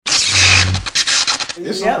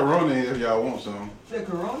It's some Corona if y'all want some. The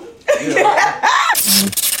Corona? Yeah.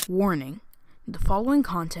 Warning. The following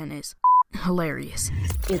content is hilarious.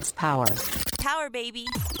 It's power. Power, baby.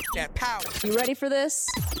 That power. You ready for this?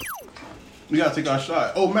 We gotta take our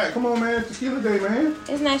shot. Oh, Matt, come on, man. Tequila day, man.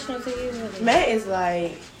 It's National Tequila Day. Matt is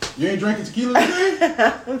like... You ain't drinking tequila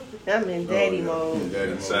today? I'm in daddy mode.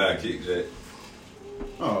 Daddy Sidekick, Jack.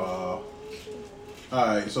 Oh.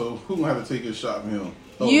 Alright, so who gonna have to take a shot from him?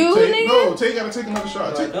 Oh, You, Tay, nigga? No, Tay gotta take another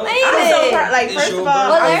shot. Take, I'm so proud. Like, first of all,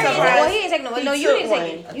 I'm surprised. Well, he ain't taking no. No, you need to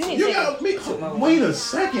take it. You need to you take gotta it. wait a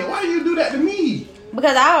second. Why do you do that to me?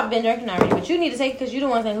 Because I've been drinking already, but you need to take it because you the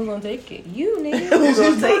one saying who's gonna take it. You, nigga. Who's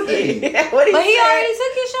gonna take it? What But he already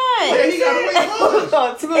took his shot. Yeah, he gotta wait Who's for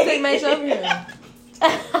gonna Who's gonna take my shot from him?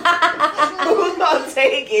 Who's gonna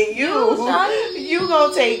take it? You. Shawty? You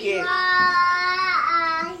gonna take it.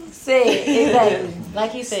 Say it. Exactly.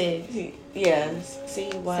 Like he said. Yeah. See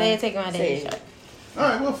why? Say it, take my daddy's shot.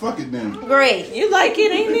 Alright, well, fuck it then. Great. You like it,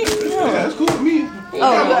 ain't it? Yeah, that's cool with me.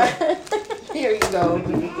 Oh, here you go.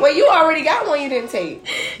 Well, you already got one you didn't take.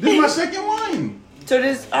 This is my second one. So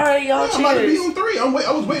this, all right, y'all. I'm about to be Cheers. on 3. I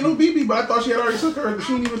was waiting on BB, but I thought she had already took hers, but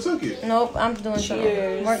she didn't even took it. Nope, I'm doing something.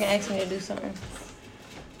 Cheers. Morgan asked me to do something.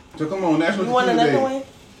 So come on, National You want Tequila another Day. one?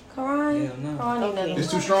 Karan? Hell no. Karan ain't nothing.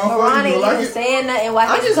 It's too strong for you. Karan You ain't like even it? saying nothing while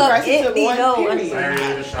I'm his just cup pressing to empty. one No,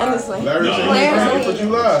 period. honestly. Larry said Larry he's for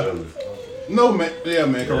July. No, man. Yeah,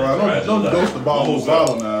 man, Karan. Don't dose the bottle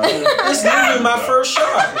now. It's literally my first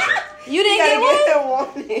shot. You didn't get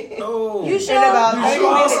one? No. You sure? In about You 30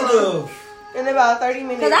 minutes. positive. In about 30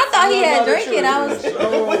 minutes. Because I thought he had drank it. I was.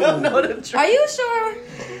 We don't know the truth. Are you sure?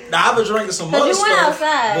 Now, I've been drinking some Because other you went stuff,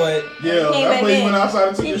 outside. but Yeah, Came that's back why he in. went outside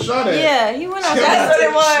and took a shot at. Yeah, he went outside. That's what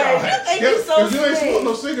it was. Shot. You think you so Because you ain't slick. smoked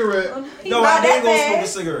no cigarette. no, Not I didn't that go bad. smoke a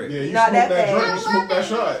cigarette. Yeah, you Not smoked that that bad. drink, you smoked that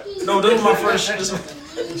shot. No, this was my first shit.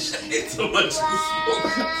 It's so much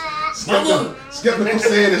Skeptical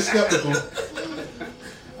said it's skeptical.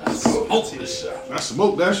 smoke this shot. I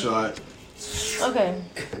smoked that shot. Okay.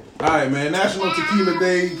 Alright, man. National Tequila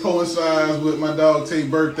Day coincides with my dog Tate's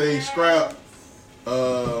birthday. Scrap.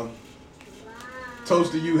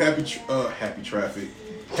 Toast to you. Happy traffic. Happy traffic.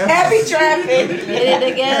 Get it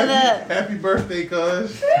together. Happy birthday,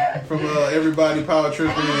 cuz. From everybody, Power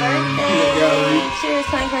Tripping and Peanut Gallery. Cheers,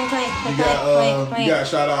 clank, clank, clank. You Clank, got you got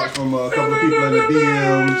shout outs from a couple of people in the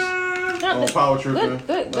DMs on Power Tripping.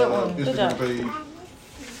 Good one. Good Instagram job. page.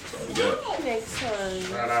 Next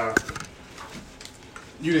time.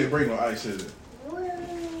 You didn't bring no ice, is it?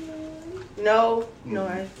 No.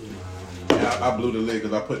 Yeah, I blew the lid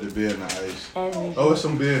because I put the beer in the ice. Oh, it's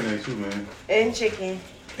some beer in there too, man. And chicken.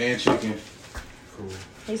 And chicken.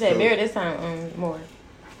 He said beer this time more.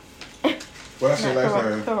 What I said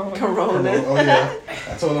last time? Corona. Oh yeah.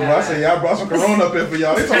 I told them I said y'all brought some Corona up here for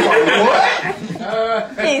y'all. They talking about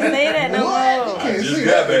what? Can't say that no more. Can't Just see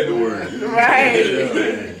got that. back to work. Right.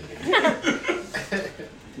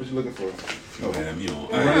 What you looking for? Oh, man, you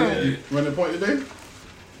know, You running point today?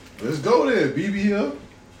 Let's go then. BB here.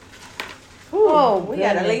 Oh, We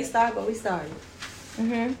got a late start, but we started.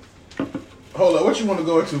 Hold up. What you want to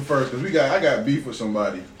go into first? Because I got beef with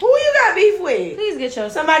somebody. Who you got beef with? Please get your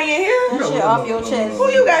Somebody in here? that shit off your chest. Who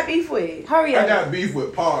you got beef with? Hurry I up. got beef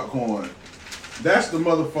with Podcorn. That's the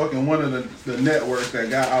motherfucking one of the networks that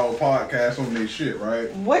got our podcast on their shit,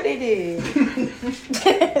 right? What they did?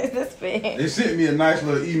 This big. They sent me a nice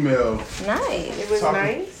little email. Nice. It was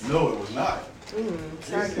nice. No, it was not.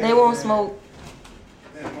 They won't smoke.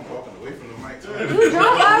 Damn, I'm walking away from the mic. You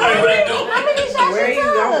drunk already? How many shots Where are you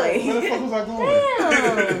going? Where the fuck was I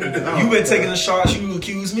going? You been taking the shots you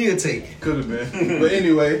accused me of taking. Could have been. But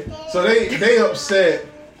anyway, so they upset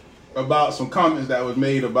about some comments that was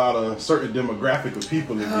made about a certain demographic of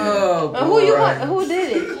people in here. Oh, Who you want? Who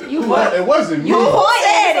did it? You Well, what? it wasn't me. You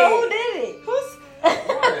said so it? who did it?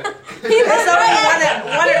 He was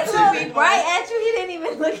one or two people. Right at you. He didn't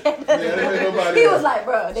even look at Yeah, there ain't nobody He else. was like,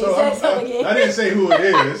 bro, they So said something again. I didn't say who it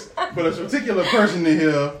is, but a particular person in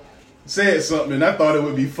here said something, and I thought it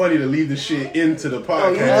would be funny to leave the shit into the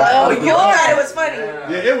podcast. Oh, you thought it was funny.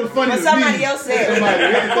 Yeah, it was funny But to somebody me. else said it. Somebody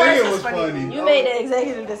else Of course think it it's was funny. funny. You made the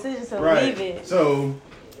executive decision to Right. leave it. So,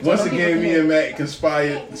 once people again, me can- and Matt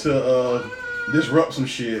conspired to disrupt some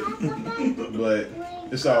shit, but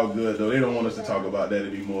it's all good though. They don't want us to talk about that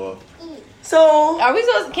anymore. So, Are we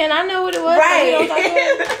supposed? Can I know what it was? So we don't talk about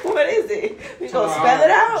it? right. What is it? We gonna spell it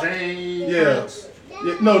out? Yeah.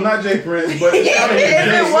 Yeah, no, not Jay Prince, but it's out of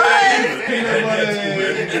Yes, Jay. it Peanut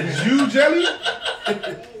butter and Jew jelly.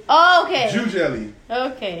 Oh, okay. Jew jelly.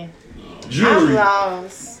 Okay. I'm Jewelry.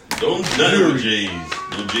 lost. Don't none with J's.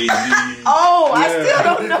 No Jay-Z. Oh, I Yeah. still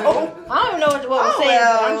don't know. I don't know what was said,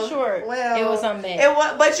 but I'm sure it was something bad. It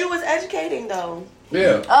was, but you was educating though.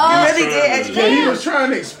 Yeah. Oh, You really did Yeah, educate. he was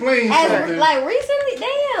trying to explain something. like recently,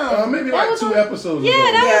 damn. Maybe That like was 2 on- episodes Yeah,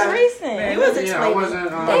 ago. that Yeah. was recent. You was I explaining.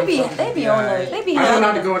 wasn't. They be on the. They be I don't on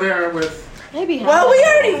have to go there with. They be Well, we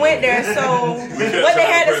already went there, so We kept what they trying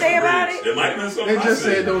had to press say the about brakes. it? It might have been something They I just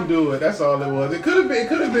said don't do it. That's all it was. It could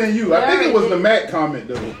have been you. I think it was the Mac comment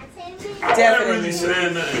though. I wasn't Definitely. really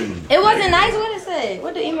saying nothing. It wasn't nice what it said.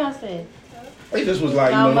 What the email said. They just was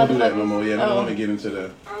like, No, don't do that motherfucker. no more. Yeah, they Oh. don't want to get into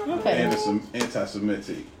the Okay.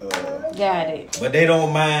 anti-Semitic. Got it. But they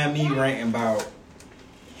don't mind me ranting about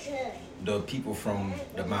the people from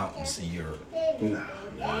the mountains in Europe. Nah.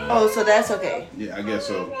 Oh, so that's okay. Yeah, I guess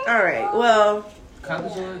so. All right. Well,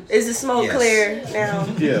 is the smoke Yes. clear now?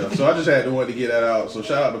 Yeah, so I just had to want to get that out. So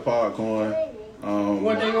shout out to Podcorn.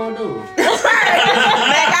 What they gonna do? Like,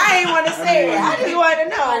 I ain't want to say it. I just want to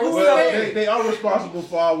know. Well, they are responsible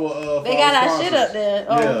for our. They for got our our sponsors. shit up there.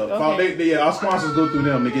 Oh, Yeah, okay. our sponsors go through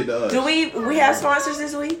them to get to us. Do we have sponsors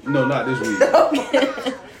this week? No, not this week.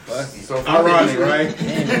 So Ironic, right?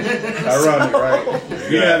 Ironic, right?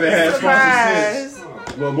 We haven't had sponsors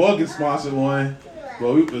since. Well, Morgan sponsored one.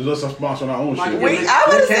 Well, we was just sponsoring our own shit. I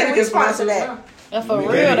would say we sponsor that. For We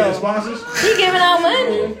real can't get though. sponsors? He giving out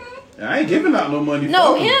money. I ain't giving out no money.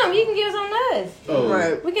 No, for them. him. He can give something to us. Oh,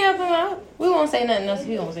 Right. We can help him out. We won't say nothing else.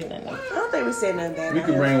 He won't say nothing else. I don't think we said nothing bad. we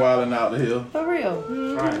can bring Wildin' out the hill. For real.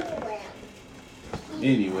 Right.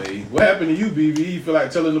 Anyway, what happened to you, BB? You feel like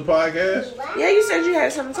telling the podcast? Yeah, you said you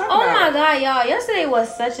had something to talk Oh about. my god, y'all. Yesterday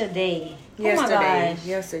was such a day. Oh my Yesterday. gosh.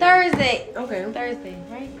 Yesterday. Thursday. Okay. Thursday,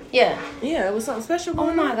 right? Yeah. Yeah, it was something special Oh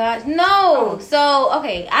going my on. gosh. No. So,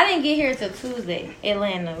 okay. I didn't get here till Tuesday,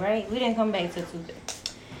 Atlanta, right? We didn't come back till Tuesday.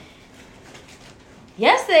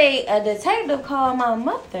 Yesterday, a detective called my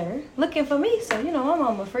mother looking for me. So, you know, my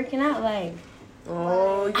mama freaking out like,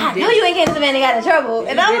 Oh, you I did know it. you ain't getting somebody got in trouble.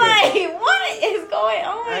 And I'm did like, what is going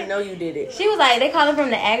on? I know you did it. She was like, they calling from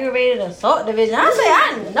the aggravated assault division. I said,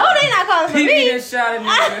 I know they not calling for me. shot at me.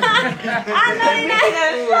 I know they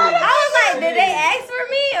not. I was like, did they ask for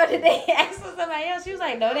me or did they ask for somebody else? She was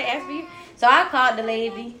like, no, they asked for you. So I called the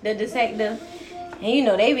lady, the detective, and you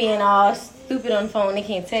know they being all stupid on the phone. They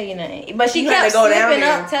can't tell you nothing. But she You had kept to go down slipping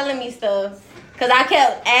there. up, telling me stuff. Cause I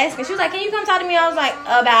kept asking. She was like, "Can you come talk to me?" I was like,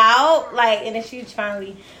 "About like," and then she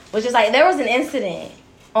finally was just like, "There was an incident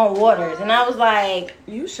on Waters," and I was like,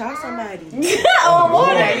 You shot somebody. "On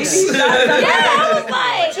Waters?" You shot somebody. Yeah, I was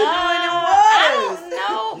like, you doing in I Waters? don't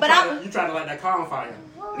know, but I'm. You try to light that car on fire.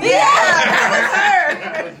 Yeah,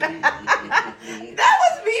 that was her. That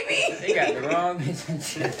was BB. They got the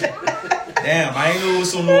wrong. Damn, I ain't know it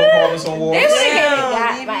was some more problems on They Wall would Street. have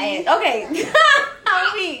got my ass. Okay.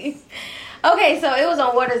 I'm weak. Okay, so it was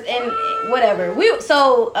on Waters and whatever. We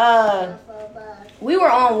were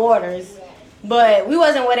on Waters, but we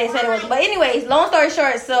wasn't where they said it was. But anyways, long story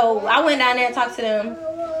short, so I went down there and talked to them.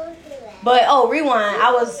 But rewind.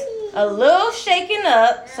 I was a little shaken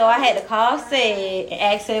up, so I had to call Sid and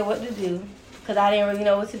ask Sid what to do. Cause I didn't really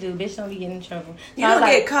know what to do. Bitch, don't be getting in trouble. So You I was don't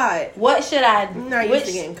like, get caught. what should I do? You're not used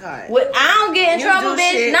to getting caught. I don't get in You trouble, do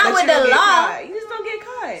bitch. shit, Not but with you don't the get law. caught. You just don't get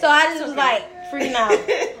caught. So I just was like freaking out.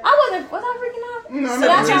 Was I freaking out? No, Did not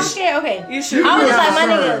I really. sound scared? Okay. You should. I was Yeah, like, my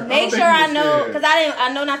sure. I nigga, don't make think sure you I was know, scared. cause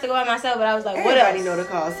I know not to go by myself, but I was like, what Everybody else? know the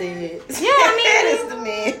call said. Yeah, I mean, it's the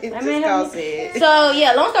man. I Just mean, call said. So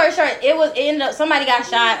yeah, long story short, it ended up somebody got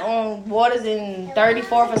shot on Waters in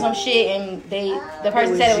 34th or some shit, and the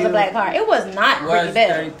person was said it was you. a black car. It was not Ricky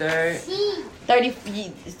Bell. 33rd.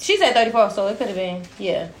 30. She said 34, so it could have been.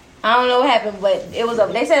 Yeah, I don't know what happened, but it was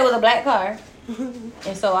they said it was a black car,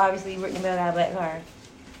 and so obviously Ricky Bell got a black car.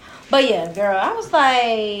 But yeah, girl, I was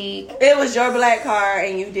like, It was your black car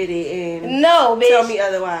and you did it, and no, bitch. tell me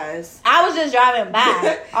otherwise. I was just driving by.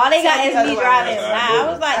 All they got Tell is me me otherwise. driving by. I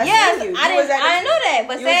was like, I yes, seen you. I You was didn't. at the- I didn't know that,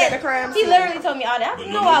 but you was at said the crime he scene. literally told me all that. But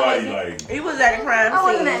No, I nobody wasn't. like. He was at a crime I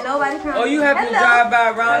wasn't scene. at nobody crime. Oh, you happened to Hello. drive by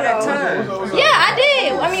around that time. Yeah, I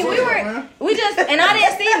did. I mean, we just, and I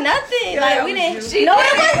didn't see nothing. Like we didn't. No,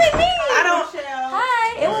 it wasn't me. I don't.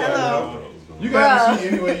 Hi. It was. Hello. You got to see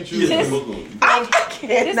any way you choose. I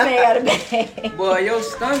This can't. man got a bag. Boy, your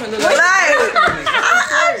stomach look Like, like.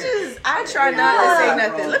 I try not to say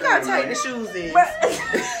nothing. Look how tight the shoes is.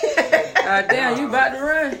 God damn, you about to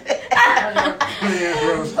run?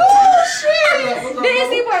 Didn't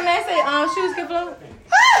see poor man say shoes can float?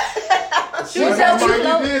 Shoes help you Somebody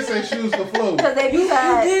float did say shoes to float. because they be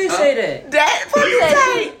tied. Did say that? That pretty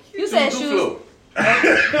tight. You said shoes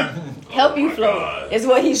help you float. Is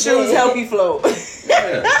what he said. Shoes help you float.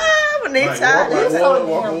 When they Like, tied.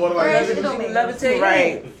 walk on water like Right, that. it don't make Levitate.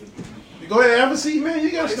 Right. Go ahead, have a seat, man. You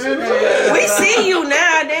gotta stand up. We see you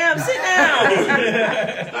now, damn. Sit down.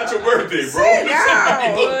 It's not your birthday, bro. Sit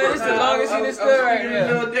down. Boy, this the longest he done stood right now.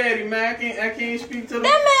 Little daddy, man. I can't speak to the.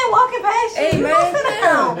 That man walking past you. Hey, You man, don't sit sit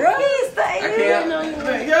down, down, bro. bro. He's I staying. can't.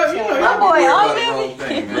 My boy, all you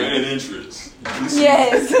Brand interest.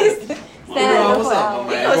 Yes. He's standing What's for up, all.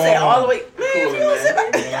 You gonna say all the way. Man, if you don't sit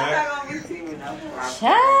back.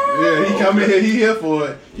 Child. Yeah, he coming here. He here for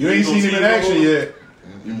it. You ain't seen him in action yet.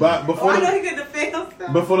 Before the get the film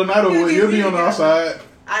stuff. before the night over, you'll be on the outside.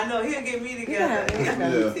 I know he'll get me together. Yeah.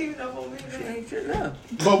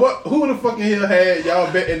 But who the fucking hell had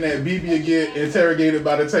y'all betting that BB would get interrogated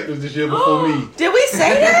by detectives this year before me? Did we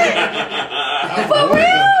say that? For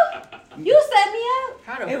real? You set me up?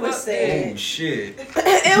 How the It was fuck sad. Oh shit.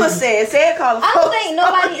 It was sad. Sad call. I don't think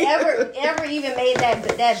nobody ever even made that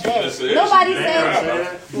bet. Nobody says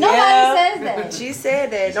that. Nobody says that. She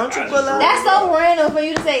said that. Don't you pull up? That's so random for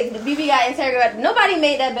you to say the BB got interrogated. Nobody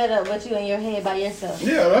made that bet up but you in your head by yourself.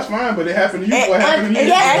 Yeah, that's fine, but it happened to you. What happened to me?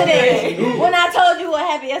 Yesterday, when I told you what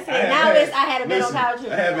happened yesterday, I had a bet on listen, couch.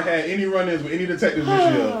 I haven't had any run-ins with any detectives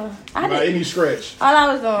this year. Not any scratch. All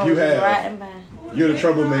I was doing You was have. riding by. You're the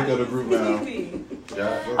troublemaker of the group now.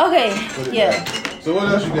 Okay, yeah. So what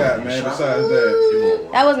else you got, man, besides that?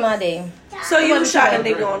 That was my day. So you shot a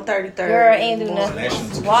nigga on 33rd. Girl ain't do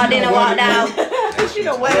nothing. Walked in and walked out. She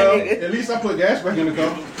done wet Well, a nigga. at least I put gas back in the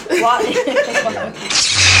car. Walked in.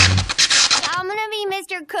 I'm gonna be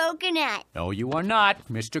Mr. Coconut. No, you are not.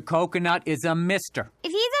 Mr. Coconut is a mister.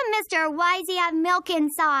 If he's a mister, why does he have milk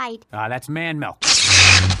inside? That's man milk.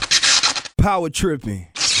 Power tripping.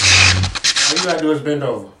 All you gotta do is bend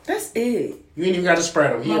over. That's it. You ain't even gotta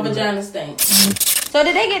spread them. My vagina stinks. So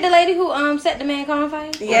did they get the lady who set the man car on fire?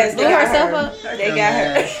 Yes, blew they got herself her. up. They got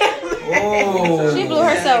her. Oh. She blew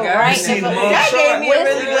herself right in the That gave me a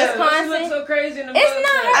really good. She Wisconsin. looked so crazy in the It's mug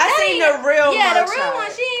not shot. her. I seen the real Yeah, the mug real shot.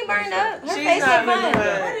 one. She ain't burned up. Her She's face not is really fine.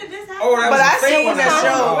 burned. Oh, that But was I a fake seen one. the Wisconsin.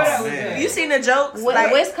 jokes. man. You seen the jokes?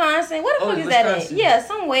 Wisconsin. Where the fuck is that at? Wisconsin. Yeah,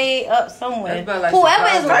 some way up somewhere. That's about like Whoever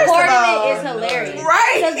is Chicago. recording First of all, it is hilarious.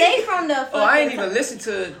 right. Because they from the fucking... Oh, I ain't even listened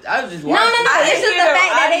to it. I was just No, watching. it's didn't just hear the the fact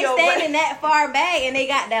that they audio, standing that far back and they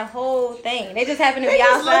got that whole thing. They just happen to They be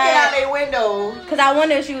just looking out outside. their window. Because I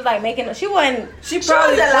wonder if she was like making... She wasn't... She was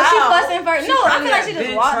probably Was she loud. fussing first? No, I feel like she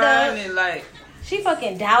just walked up. And like, She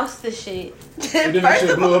fucking doused the shit. And then that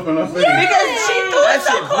shit blew up in her face. Because she threw That it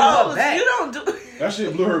so shit blew her close. back. You don't do. That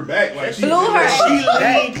shit blew her back. Like she Blew her. She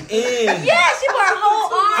leaned in. Yeah, she put her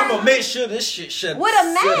whole I'm arm gonna make sure this shit shut with a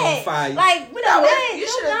set on mat. fire. Like, with a No, mat. you You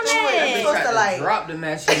should've threw it. dumbass. You're supposed to like. drop the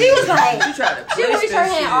match. She was like... She tried to She twist reached her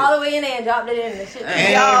that hand shit. all the way in there and dropped it in the shit. And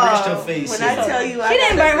She I reached her face. When I tell you, I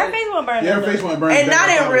didn't got burn. that- Her face wasn't burned. Yeah, her face went burned. And not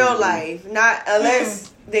back in up. real life. Not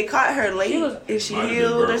unless they caught her late. Is she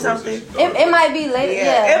healed or something? It might be later. Yeah.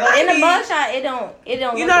 Yeah, It but might in the be. mugshot, it don't. You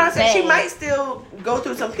look know what I'm saying? She bad. might still go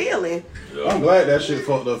through some healing. I'm glad that shit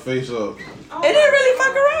fucked her face up. It didn't really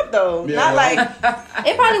fuck her up though. Yeah, Not well, like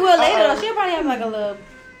It probably will later though. She'll probably have like a little.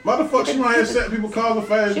 Motherfucker, she might have set people call her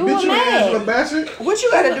fast. She Bitch, was you mad. Angela Bassett. what you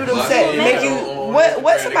gotta do to set make you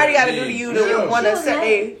what somebody gotta do to you to Yeah. want to She set was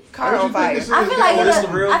a car on fire. I feel like Oh, this the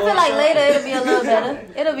real I feel like mugshot? later it'll be a little better.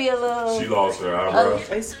 It'll be a She little. lost her eyebrow.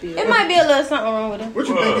 It might be a little something wrong with her. What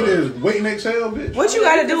you think it is? Wait and exhale, bitch. What you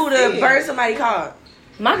gotta do to burn somebody car?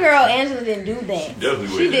 My girl Angela didn't do that. Definitely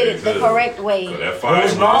She waited did it the until- correct way. So that fire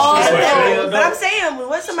was But I'm saying,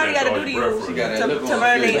 what somebody Snatch gotta all do to your you breath from got you. that to look on burn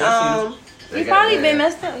her they face. He probably been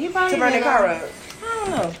messed up. He probably to burn their been, car up. I don't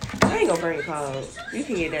know. I ain't gonna burn your car up. You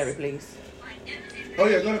can get that replaced. Oh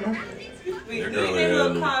yeah, go ahead, man. That girl ain't had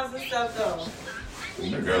no-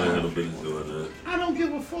 That girl ain't had no business doing that. I don't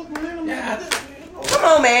give a fuck, man. Come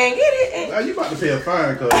on, man, get it. Now you about to pay a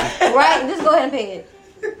fine, cuz. Right, just go ahead and pay it.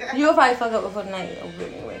 You'll probably fuck up before the night over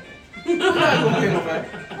anyway. I'm not gonna pay no man.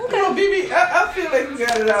 Come on, BB. I feel like you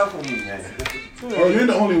got it out for me, man. Oh, you ain't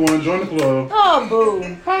the only one. Join the club. Oh, boo.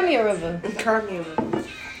 Cry me a river. Cry me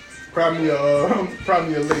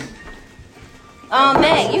a lake.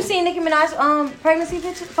 Mac, you seen Nicki Minaj pregnancy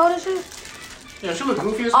picture photo shoot? Yeah, she look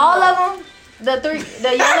goofy as All fuck. of them. The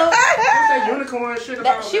yellow. What's that unicorn shit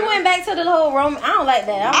about? She went back to the whole Roman. I don't like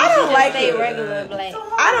that. I don't like stay it. regular black.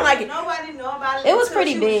 I don't like it. Nobody know about it. It was until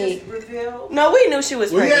pretty she big. Was just revealed. No, we knew she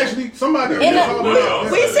was Well, pregnant. actually, somebody. We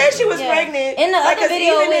said she was Yeah. pregnant. In the Like, other 'cause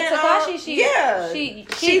video even with in, Takashi, she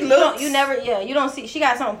she looks. you don't see. She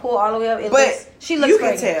got something pulled all the way up. It But looks, she looks you can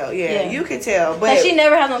pregnant. tell. Yeah, you can tell. But But she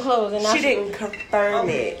never has no clothes, and now she didn't confirm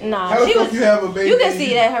it. Nah, How the she fuck was. you have a baby? You can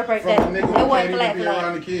see that her from a pregnant. nigga It who wasn't can't flat even be around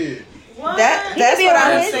flat. the kid. That's be what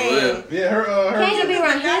around I'm his- saying. Yeah, her. Can't he be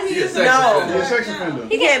around his? No, He's a sex offender.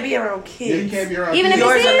 he can't be around Yeah, he kids. can't be around Even if kids. he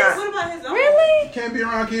Yours are sees? not. What about his own? Really? can't be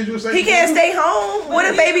around kids. He can't stay home. What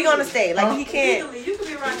if baby gonna stay? Like he can't. You can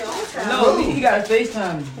be around your own child. No, he got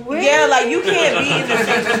FaceTime. Yeah, like you can't be in the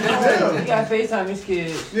same home. He got FaceTime his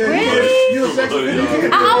kids. Really? You a sex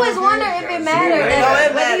offender? I always wonder if it mattered No,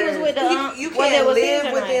 that it whether he was matters. with the You whether it can't was his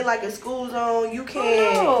live or within not. like a school zone. You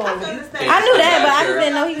can't. No. I can understand. I knew that, but I just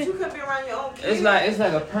didn't know he was. You could be around your own kids. It's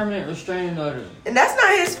like a permanent restraining order. And that's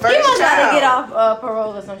not his first He must child. have to get off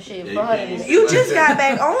parole or some shit. For her to You just got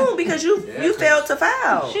back on because you failed to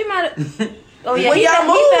file. She might have. Oh yeah, When he y'all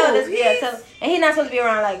failed move, this. Yeah, and he's not supposed to be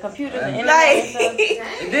around like computers and internet Like, and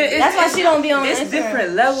stuff. That's why she don't be on It's Instagram.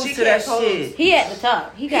 different levels She to that can't shit. He at the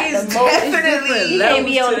top. He got He's the most. definitely- He can't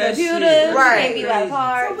be on the Levels to that computers. shit. Right. He can't be by So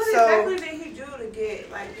parts. what exactly did he do to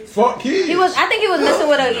get like this? Fuck kids. He was. I think he was messing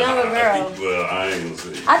with a younger girl. Well, I ain't gonna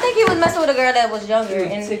say. I think he was messing with a girl that was younger,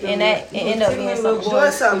 and that it ended up being something.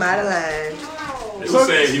 Doing something out of line. They were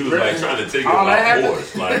saying he was like trying to take it by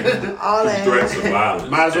force, like All that. threats of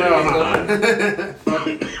violence. Might as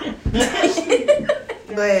well,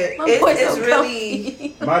 But My it's boy's so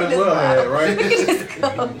really. Might as well have, right?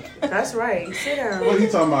 That's right. Sit down. What he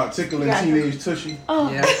talking about? Tickling teenage tushy?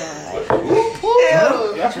 Oh Yeah.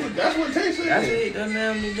 Ew. That's what Tay said. That's what that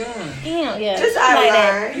man be doing. Damn, yeah. Just something out of like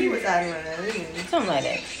that. line. He was out of line. Something like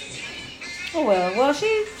that. Oh well,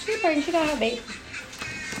 she pregnant. She got her baby.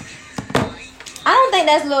 I don't think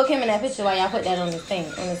that's Lil' Kim in that picture. Why y'all put that on this thing,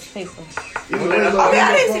 on this paper? Oh, yeah,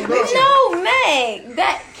 I didn't see the picture. No, Meg,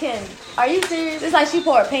 that can. Are you serious? It's like she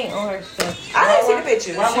poured paint on her stuff. I didn't see the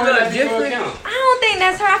picture. Why would that different? I don't think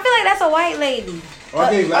that's her. I feel like that's a white lady. Oh, I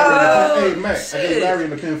gave Larry hey, Mac, I gave Larry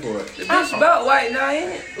the pen for it. The bitch about white now, ain't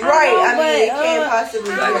it? Right. I but, mean, it can't possibly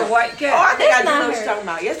be. Like a white cat. Oh, I think I That's do know not what her. you're talking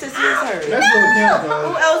about. Yes, this is her. That's Lil' Kim,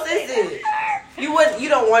 Who cuz. else is it? You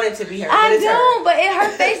don't want it to be her. I but it's her. don't, but her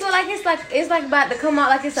face look like it's like about to come out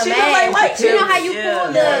like it's a She look mask. like white You know chicks. how you Yeah.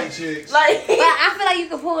 pull the. White chicks. Like, But I feel like you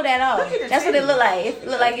could pull that off. Look at the That's what it titties. look like. It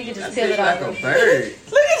look like you could just peel it Like off. a bird.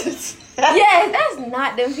 look at this. Yes, that's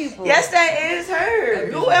not them people. Yes, that is her.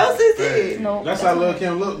 Who else is it? No. That's how Lil'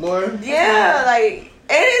 Kim look, boy. Yeah, like,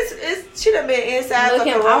 and it's she done been inside Look for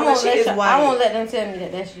him, Corona. She is I white. won't let them tell me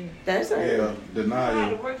that that's you. That's her. Yeah,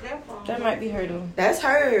 denial. That might be her though. That's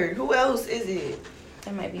her. Who else is it?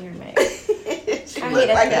 That might be her, man. She I look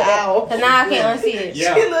hate like that an owl. Cause now I can't unsee it.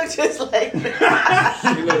 Yeah. She look just like that.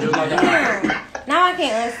 She look just like a Now I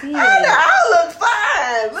can't unsee Oh, the it. owl look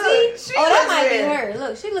fine. Look, See? she Oh, that looks might be good. her.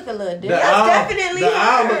 Look, she look a little The different. owl, definitely the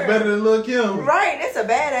owl her. look better than Lil' Kim. Right, that's a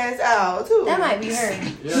badass owl too. That might be her.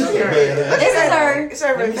 Badass. This is her It's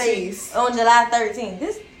her face. on July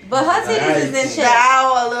 13th. But her titties is in Nice. The check.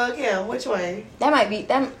 owl, look him. Which one? That might be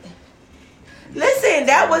that. Listen,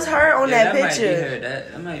 that was her on Yeah, that Might be picture. her.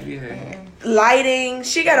 That might be her. Lighting.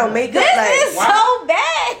 She got on makeup This like. is so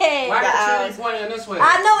bad. Why The the owls. tree pointing this way?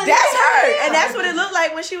 I know it's That's her, her, and that's what it looked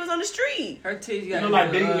like when she was on the street. Her titties You got look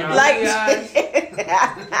like Biggie eyes. Like,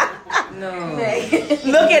 No.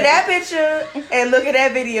 look at that picture and look at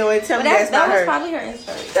that video and tell But me that's that not was her. probably her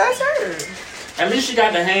Insta. That's her. At least she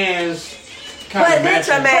got the hands But kind of this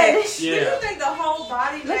a matching. match. Do you Yeah. think the whole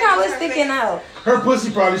body? Look how it's sticking out. Her pussy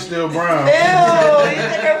probably still brown. Ew. You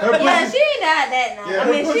think her Her Yeah, pussy, she ain't died that now. yeah, I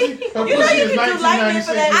her mean, pussy, she. her You know pussy you is can do lightning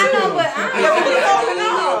for that. 1996. I know, but I Yeah, but who don't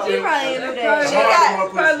know? know. She probably ain't do that. She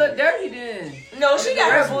got Probably look dirty then. no. She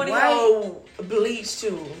got her That's booty white. hole bleached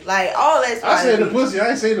too. Like all that's. I said the bleached. pussy. I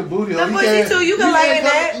ain't say the booty. The hole. pussy can't- too, you can can't lighten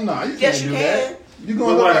come- that. Nah, you Yes, can't you do can. that. You Look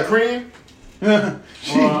gonna like a look cream? she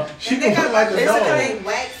gonna look like a It's a dog. cream.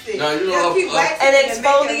 Wax it. No, you They'll know, keep waxing And it make it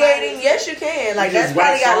exfoliating, light. yes you can. Like You that's just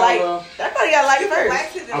probably wax got all light. the- That probably got light You can first.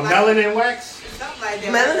 wax it A and melanin wax? something like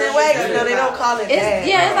that. Melanin wax? No, they don't call it that. It's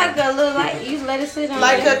yeah, it's like a little like you let it sit on.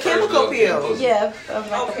 Like there. a chemical pill. Yeah,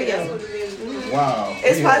 of like Okay, a that's pill. what it is. Wow.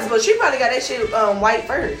 It's Yeah. possible. She probably got that shit white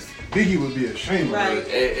first. Biggie would be ashamed of Right. it.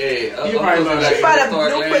 Hey, You probably look like She bought a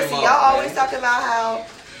new pussy. Y'all always talking about how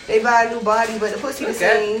they buy a new body, but the pussy the Look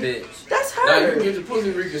at same. bitch. That's Now you her. can get your pussy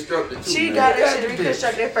reconstructed too. She man. got that Look shit at the bitch.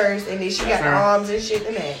 reconstructed first, and then she got That's the her. arms and shit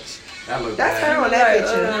to match. That looks That's bad. her on that Like,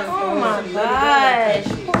 picture. Oh my gosh.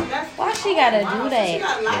 Why she gotta do She that?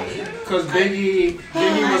 got light. Because Biggie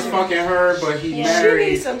was fucking her, but he Yeah. She married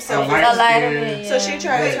needs some a self- A lighter light bit, So she yeah.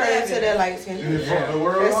 tried to turn into that light skin. And it fucked the That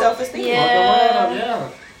world up. self-esteem. Yeah. Yeah.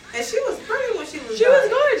 And she was pretty when she was She young. was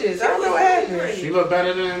gorgeous. I don't know what happened. She looked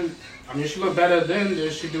better than, she looked better then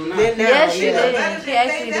than she do now. Then now, Yeah, she yeah. did. Better She than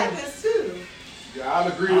actually Faith did. Evans too. Yeah, I'll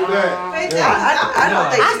agree with that. Faith Yeah. I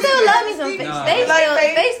don't think I she still did. love me some face. Nah. They Like still,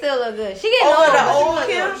 Faith? they still look good. She getting Over the older. old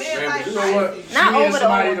Kim. Men like You know what? spicy. She Not needs over the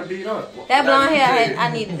somebody old. to beat up. That blonde hair,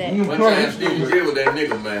 I needed that. One time she was jail with that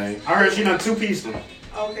nigga, man. I heard she done 2-pieced him.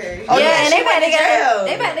 Okay. Oh, yeah, yeah, and she they back went to together. jail.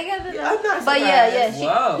 They back together. I'm not But yeah, surprised. yeah,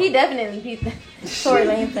 Wow. he definitely peeped. Tory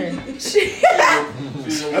Lanez.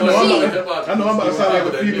 I know I'm about to sound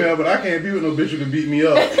like a female, but I can't be with no bitch who can beat me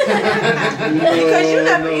up. Because you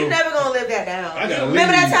never gonna live that down.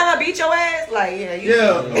 Remember that time I beat your ass? Like,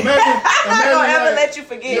 Imagine I'm not gonna ever let you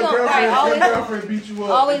forget. Your girlfriend beat you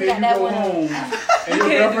up, and then you go home, and your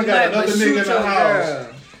girlfriend got another nigga in the house.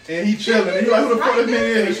 And he chilling. And he like, who the fuck this nigga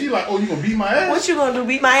is? And she like, oh, you gonna beat my ass? What you gonna do?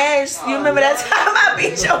 Beat my ass? You remember that time I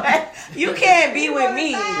beat your ass? You can't be with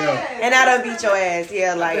me. And I done beat your ass.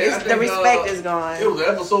 Yeah, like, the respect is gone. It was an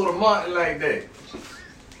episode of Martin like that.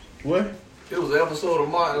 What? It was an episode of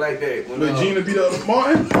Martin like that. When Gina beat up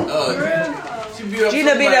Martin? She beat up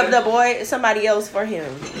Gina beat up the boy, somebody else for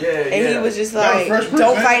him. Yeah, and he was just like,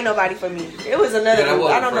 don't fight nobody for me. It was another dude.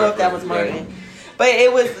 I don't know if that was Martin. But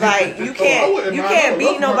it was like, you can't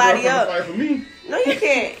beat nobody up. No, you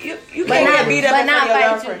can't. You can't get beat up in front of your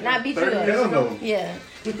girlfriend. Not beat you up. Yeah.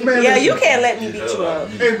 Man, yeah, you can't let me beat you up.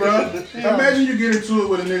 Hey, bro, imagine you get into it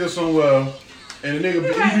with a nigga somewhere, and the nigga,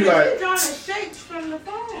 you be like,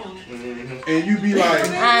 and you be like,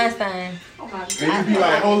 Einstein. And you be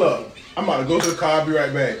like, hold up, I'm about to go to the car, I'll be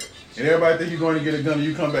right back. And everybody think you're going to get a gun, and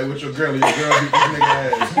you come back with your girl, and your girl beat this nigga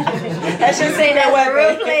ass. That should say that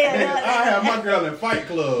weapon. I have my girl in Fight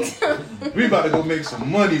Club. We about to go make some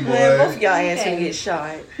money, boy. Man, both of y'all ass can get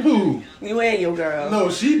shot. Who? You and your girl. No,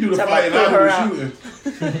 she do the fighting, I do the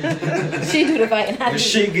shooting. She do the fighting. When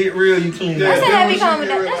shit get real, you clean. That's a heavy comment.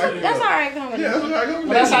 That's alright comment. Yeah,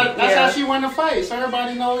 that's alright. That's how she win the fight. So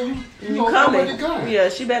everybody know you come with the gun. Yeah,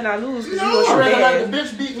 she better not lose. I'd rather let the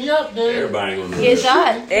bitch beat me up than everybody gonna get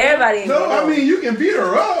shot. Everybody ain't No, I mean, you can beat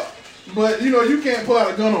her up, but you can't pull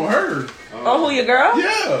out a gun on her. Oh, who, your girl?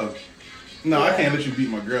 Yeah. No, I can't let you beat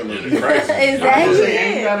my girl up. Exactly.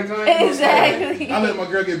 I let my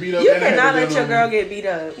girl get beat up. You cannot let your girl get beat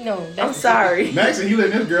up. No, I'm sorry. Maxie, you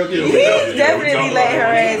letting this girl get beat up. He's definitely letting her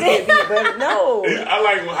ass get beat up. But no. I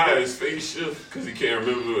like how his face shift because he can't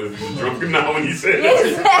remember if he was drunk or not when he said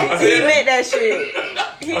that. He meant that shit.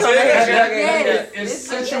 He gonna let his girl get beat up. It's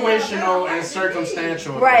situational and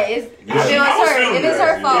circumstantial. Right. If it's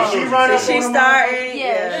her fault. She running, she starting.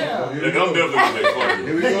 Yeah. I'm definitely gonna make fun of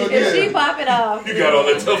you. If she pop it off. You got all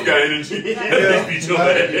that tough guy energy.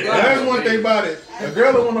 That's one thing about it. A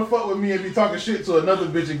girl that wanna fuck with me and be talking shit to another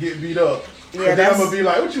bitch and get beat up. Yeah, then I'm gonna be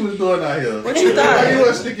like, what you was doing out here? What you thought? You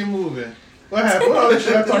was sticking moving. What happened? What all that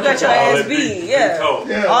shit I talking about? You got your ass beat,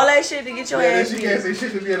 yeah. All that shit to get your ass beat. She can't say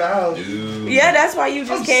shit to be in the house. Yeah, that's why you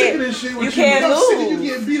just can't. You can't lose. You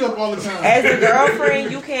get beat up all the time. As a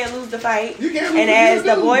girlfriend, you can't lose the fight. You can't lose. And as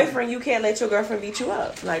the boyfriend, you can't let your girlfriend beat you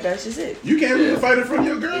up. Like, that's just it. You can't lose a fight in front of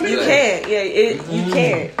your girl. You can't. Yeah, you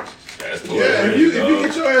can't. Yeah, if you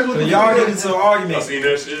get your ass with y'all get into an argument. I seen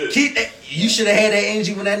that shit. Keep that. You should have had that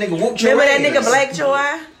energy when that nigga whooped your Remember ass. that nigga blacked your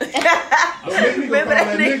eye? Remember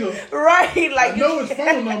that nigga? Right, like I know his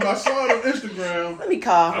phone number. I saw it on Instagram. Let me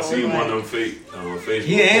call him. I seen one of them fake Facebook.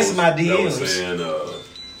 He answered my DMs. That was saying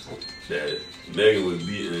that Megan was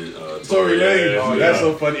beating Tory Lanez. Oh, that's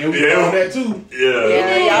so funny. And we called that too.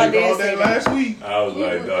 Yeah, y'all did called that last week. I was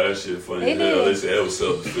like, dog, that shit funny as hell. They said it was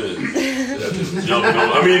self-defense. That just jumping on.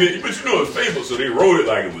 I mean, but you know it's Facebook, so they wrote it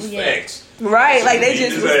like it was facts. Right, like they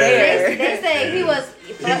just was there. They say he was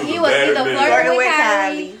either flirting with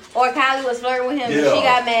Kylie or Kylie was flirting with him and she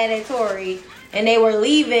got mad at Tory. And they were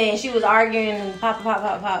leaving. She was arguing, and pop,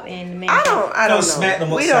 and the man. I don't know. Smack them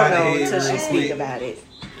we don't know until she speak about it.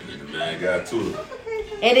 And the man got to it.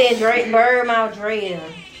 And then Bird mouth Drea.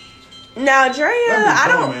 Now Drea, I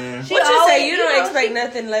don't. Man. What you say? You don't expect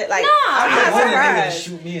nothing like. No, I'm not surprised.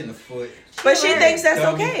 Shoot me in the foot. But she thinks that's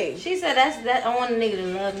okay. She said that I want a nigga to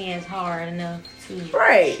love me as hard enough to.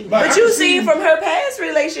 Right, but you see from her past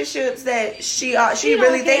relationships that she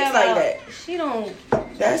really thinks like that. She don't.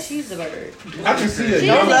 She's a bird. I can see she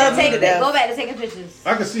young don't go back to taking pictures.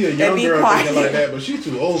 I can see a young girl thinking like that, but she's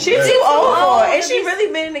too old. She's too old for it, and she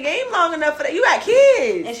really been in the game long enough for that. You got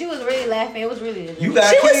kids, and she was really laughing. It was really. You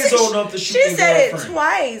got kids old enough to shoot. She said it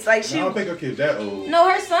twice. Like she. I don't think her kid's that old. No,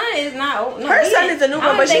 her son is not old. No, her son is a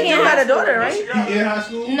newborn, but she do got a daughter, right? He in high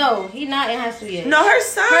school? No, he's not in high school yet. No, her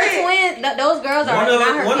son. Her twin. Those girls are not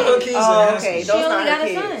her kids. One of her kids. Oh, okay. She only got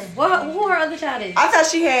a son. Who her other child is? I thought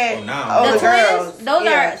she had. The twins. Those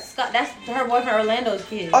are. That's her boyfriend Orlando's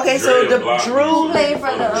kids. Okay, so the Drew played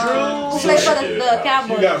for the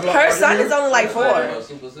Cowboys. Her son is only like 4.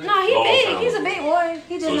 No, he big. He's a big boy.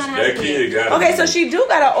 He just not that kid got. Okay, so she do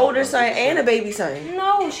got an older son and a baby son.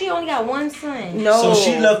 No, she only got one son. No, so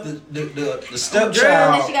she left the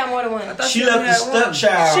stepchild. And she got more than one. She left the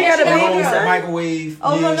stepchild. She got a baby son. Microwave.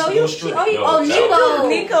 Oh no,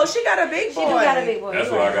 Nico. She got a big boy. She got a big boy.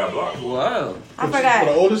 That's why I got blocked. Wow. I forgot.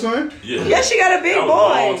 For the older son? Yeah. Yeah, she got a big boy.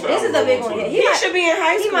 boy. This is a big one. He should be in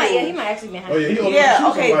high school. He might actually be in high school. Oh, yeah,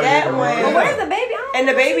 okay, that one. But where's the baby? And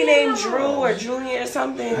the baby named Drew or Junior or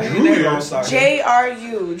something.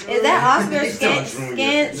 J-R-U. Drew. Is that Oscar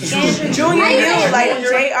Junior U, like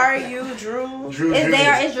J-R-U, Drew.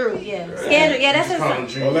 It's Drew, yeah. Scandal, yeah, that's his son.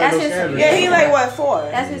 That's his son. Yeah, he like what, 4?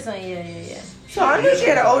 That's his son, yeah. So I knew she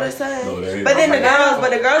had an older son. But then the girls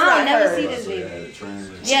not I never hers. See this baby.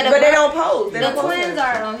 Yeah, but they don't pose. The twins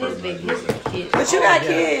are on his baby. His kids. But you got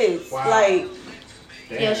kids. Like,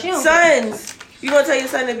 yeah, she don't sons. You gonna tell your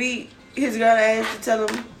son to beat his girl ass to tell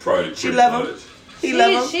him she love him? He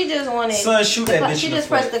love him? She just wanted. Son, shoot that bitch. She just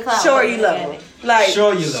pressed the cloud. Sure you love him. Like,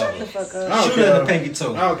 sure you love him. The fuck up. Shoot her in the pinky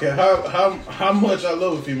toe. I don't care how much I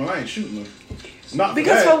love a female. I ain't shooting her. Not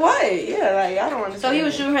because for what? Yeah, like I don't understand. So he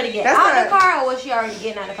was shooting her to get out the car, or was she already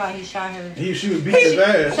getting out the car? He shot her. He beat his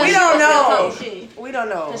ass. We don't know. We don't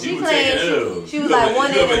know. She claimed she was like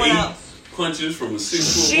one in and one out. Punches from a 6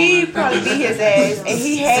 foot. She probably beat his ass, and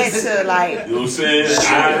he had to like. You know what I'm saying?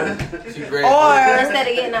 Or instead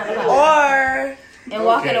of getting out the car. Or. And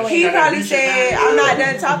walking away. He probably said, "I'm not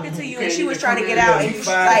done talking to you," and she was trying to get out. And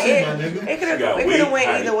like it could have went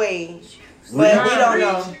either way, but we don't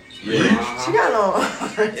know. Yeah. She got long.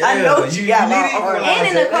 I know she got long. And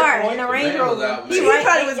in the car, in the Range Rover. He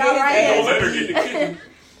probably was getting Don't let her get the kicking.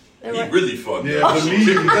 He really fucked up.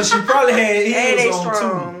 Because she probably had heels on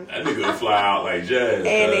too. That nigga would fly out like jazz.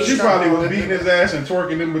 She probably was beating his ass and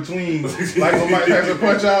twerking in between. Like when Mike Tyson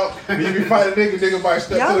punch out, when you be fighting a nigga might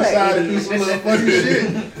step to the side and do some little funny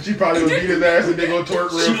shit. She probably would beat his ass and they go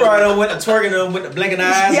twerk real. She probably went to twerking him with the blinking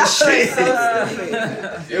eyes and shit.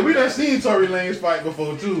 Yeah, we done seen Tory Lanez fight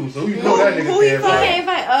before too, so we know that nigga can't fight. He can't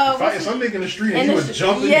fight. Fighting some nigga in the street and he was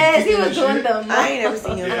jumping. Yes, he was doing them. I ain't never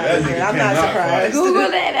seen him fight. I'm not surprised. Google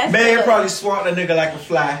that. Man probably swat a nigga like a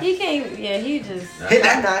fly. He can't. Yeah, he just. Hit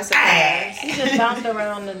that. I'm not surprised. He just bounced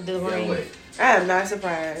around the ring. I am not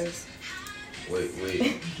surprised.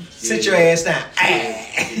 Wait. Sit your ass down.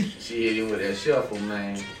 She hit him with that shuffle,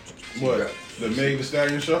 man. What? The Meg Thee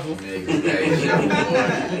Stallion shuffle? Meg Thee Stallion shuffle,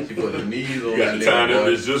 boy. She put the knees on that nigga. Time that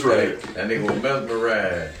bitch just right. That nigga was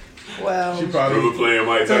mesmerized. Well, she probably remember playing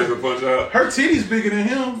Mike Tyson punch out. Her titties bigger than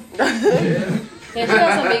him. Yeah, she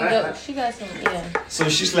got some big dope. She got some, yeah. So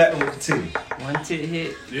she slapped him with the titty. One tit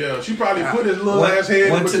hit. Yeah, she probably put his little ass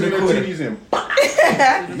head in between her titties and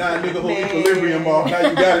now nigga whole equilibrium off. Now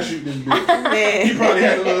you gotta shoot this bitch. Man. He probably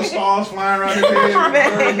had the little stars flying around his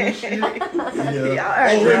head. And shit. Yeah.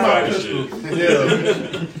 Oh, my pistol.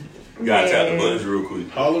 Yeah. Gotta tap the buttons real quick.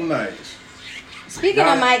 Harlem Nights. Speaking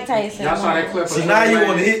of Mike Tyson. Y'all saw that clip of So now you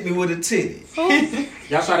want to hit me with a titty.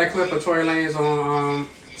 Y'all saw that clip of Tory Lanez on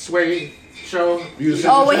Sway show?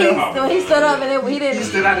 Oh, when he stood up and he didn't. He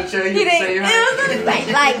stood out the chair. He didn't.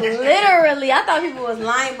 Like literally, I thought people was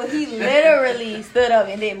lying, but he literally stood up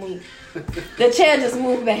and didn't move. The chair just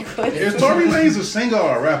moved backwards. Is Tory Lanez a singer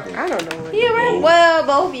or a rapper? I don't know. He a rapper. Well,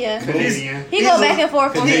 both, yeah. Canadian. He go back and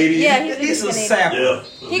forth. Canadian. He's a Canadian. sapper.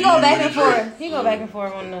 He go back and forth. He go back and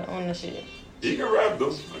forth on the shit. He can rap though,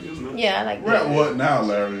 I guess not. Yeah, I like Rap what now,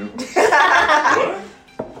 Larry? What?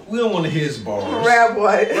 We don't want to hear his bars. Rap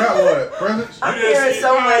what? Rap what? Presents? I'm hearing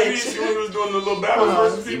so much. You see when he was doing the little battle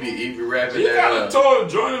versus He people? be rapping He that. kind of told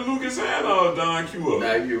Jordan Lucas and Don Q up.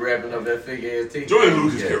 Now you be rapping up that fake ass thing. Jordan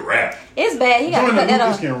Lucas can rap. It's bad. He got to cut Jordan that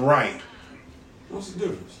Lucas off. can write. What's the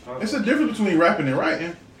difference? It's a difference between rapping and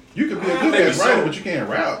writing. You could be a good ass writer, but you can't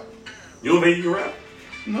rap. You don't think you can rap?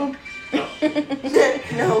 No. No. Man,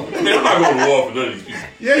 I'm not going to war for none of these people.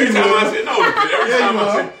 Yeah, every you time will. I say no, every Yeah, time you I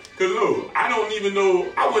will. say, because no, I don't even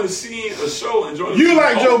know. I wouldn't have seen a show and Jordan. You Lucas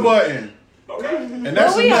like Joe open. Button. Okay. And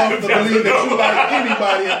that's enough to believe that you like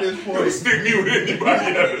anybody at this Don't point. stick me with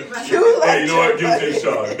anybody else. You like Hey, you know what? Joe Give it a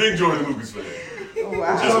shot. Big Jordan Lucas fan.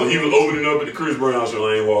 Wow. Just when he was opening up at the Chris Brown show,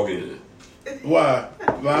 I ain't walk in. Why?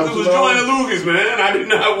 This was Jordan Lucas, man. I did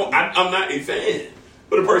not. I'm not a fan,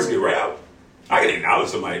 but a person can rap. I can acknowledge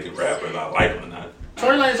somebody can rap, whether I like him or not.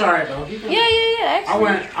 Tory Lanez alright though. He can, Yeah.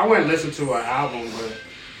 Actually, I went and listened to an album, but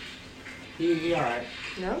he alright.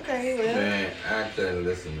 Okay, well. Man, I couldn't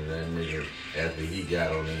listen to that nigga after he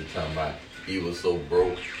got on there talking about he was so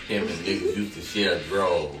broke, him and niggas used to share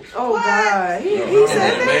drawers. Oh, God. He And said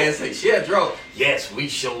then the that? man say, share drawers. Yes, we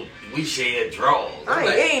shared drawers. I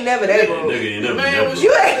ain't never that broke. Nigga ain't never. Man, was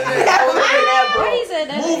You ain't never been that Where he broke. said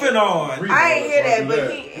that? Moving on. I ain't hear that,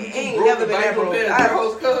 but he ain't never been that broke.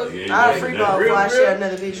 I'll free ball before I share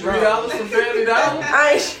another bitch draw. $3 from Family Dollar.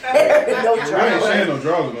 I ain't sharing no I ain't draw. saying no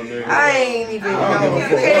drawers on there. I ain't even I don't know. give a You fuck.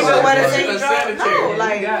 can't even wear the That's same unsanitary. draw. No,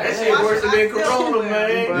 like That shit worse than Corona,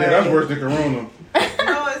 man. Yeah, that's worse than Corona.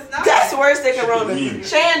 that's worse than Corona?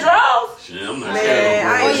 Shan draws? I'm not Man,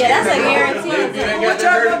 I ain't that's a guarantee. What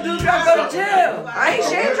y'all gonna do? Y'all go to jail. I ain't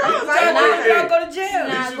Shan draws. Y'all go to jail.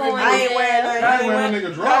 I ain't wearing none. I ain't wearing nigga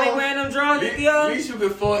Y'all draws. ain't wearing them drawers, At least you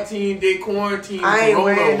get 14-day quarantine. I ain't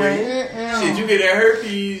wearing none. Shit, you get that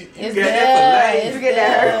herpes. You It's get that for life. You get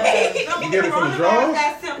that herpes. You get it from the draws?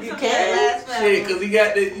 You can. Shit, because he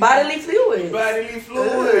got the Bodily fluid.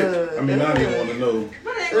 I mean, I didn't want to know.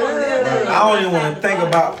 I don't even want to think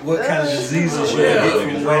about what kind of diseases you get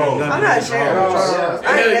from wearing. I'm not sharing draws.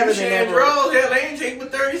 I ain't never been sharing that draws. Hell, they ain't take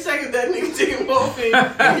but 30 seconds. That nigga take him off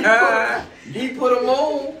and he put them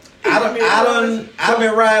on. I've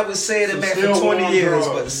been riding with Say That Man for 20 years, draws.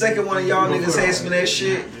 but the second one of y'all niggas asked me that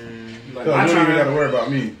shit. You don't even got to worry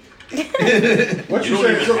about me. What You you don't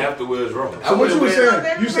saying? even have to wear drawers. So what you was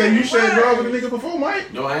saying? You said you shared draws with a nigga before,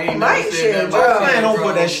 Mike? No, I ain't Mike never shit, said bro. that. Man, don't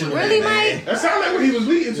put that shit on Really, me, man. Mike? That sounded like what he was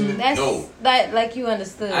leading to. That's No. like you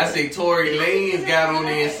understood. I say Tory Lanez got on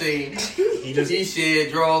there and say he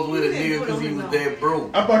shared draws with a nigga because he was that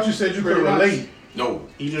broke. I thought you said you could relate. No,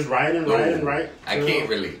 He just riding, right? I can't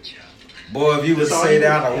relate. Boy, if you would say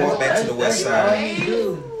that, I'd walk back to the west side.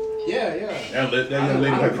 Yeah. That young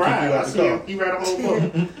lady had to kick you I out the see car. him. He read a whole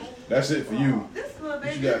book. That's it for you.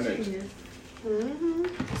 What you got next?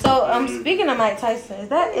 So, speaking of Mike Tyson, is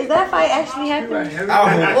that fight actually happening I'll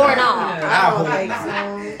hope or not? I'll hope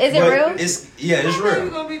not. Is it But real? it's real.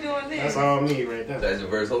 That's all me right there. That's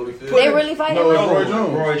reverse Holyfield. They really fighting? No, real?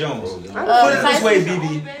 Roy Jones. Put it this way,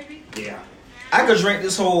 BB. Yeah. I could drink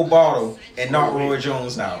this whole bottle and knock Roy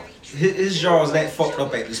Jones out. His jaw's that fucked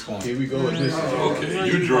up at this point. Here we go with this. Okay,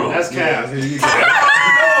 you drunk. That's Yeah, Cal. here you go.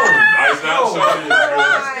 Iced out, sorry.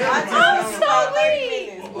 I told you about 30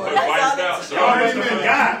 minutes, boy. Iced out,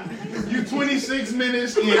 sorry. You 26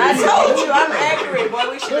 minutes in. I told you, I'm accurate, boy.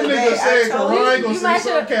 We should That have nigga made. said I told Karan you. gonna say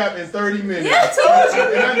some cap in 30 minutes. Yeah, I told you.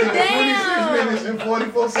 And that nigga Damn. 26 minutes and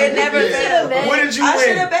 44 It seconds. never in. failed. What did you I should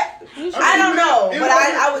win? have bet. I don't know, but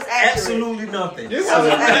I was accurate. Absolutely nothing. This I was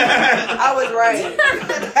was, accurate. I was right.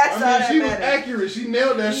 That's all I mean, that she was matters. accurate. She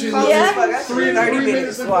nailed that shit. Close as fuck. I Three should have 30 minutes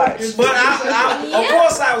minutes and watch. fucking But of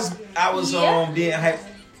course I was Yeah. being hyped.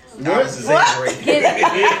 I What? was exaggerating.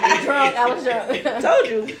 Drunk. I was drunk. Told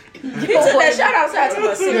you. He took that shot outside to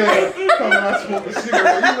my cigarette. Yeah, coming out smoking a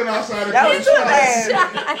cigarette. You went outside and That took was a too shot.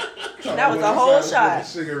 bad. That was a whole shot.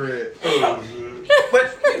 Cigarette.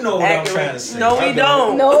 But you know what I'm trying to say. No, we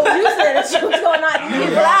don't. No, you said that you was going to knock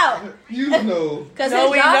people out. You know. Because No,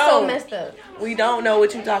 his we jaw so don't. messed up. We don't know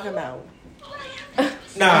what you talking about.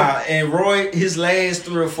 Nah, and Roy, his last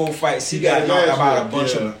 3 or 4 fights, he got knocked out by a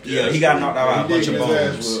bunch of he got knocked out by a bunch of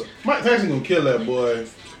bones. Mike Tyson gonna kill that boy.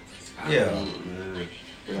 Yeah.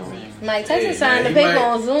 Mike Tyson signed the paper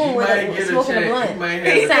on Zoom with smoking a blunt.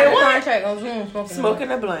 He signed a contract on Zoom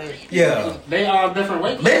smoking a blunt. Yeah. They are different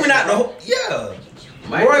weight. Maybe not the whole. Yeah.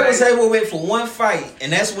 Roy was able to wait for 1 fight,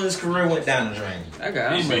 and that's when his career went down the drain. I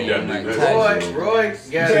got Roy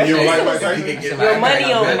got your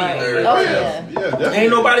money on Mike. Oh yeah. Ain't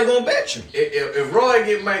nobody gonna bet you. If Roy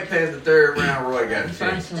get Mike past the 3rd round, Roy got a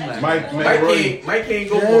chance. Mike can't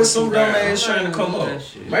go for some dumb ass trying to come up.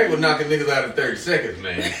 Mike was knocking niggas out in 30 seconds,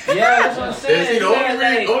 man. Yeah, that's what I'm saying. The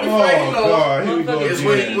only fight he God, here we go lost is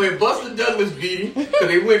again. when Buster Douglas beat him because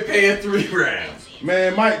they went past 3 rounds.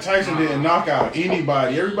 Man, Mike Tyson didn't knock out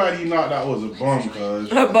anybody. Everybody he knocked out was a bum,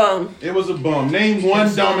 cuz. A bum. It was a bum. Name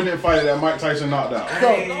one dominant fighter that Mike Tyson knocked out.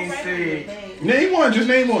 Name one. Just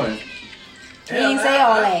name one. He ain't say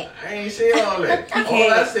all that. I ain't say all that.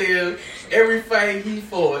 All I said is every fight he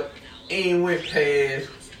fought ain't went past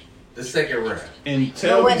the 2nd round. And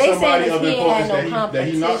tell what me they somebody saying is of he ain't had importance no that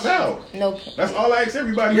he knocked out. No. That's all I ask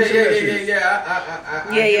everybody. who Yeah. said that shit.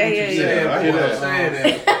 I Yeah, I hear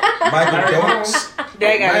that. Michael Doaks.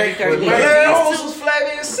 That gotta be 30 minutes. Larry Holmes was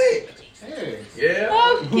flabby and sick.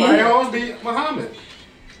 Yeah. Larry Holmes beat Muhammad.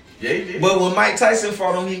 Yeah, he did. But when Mike Tyson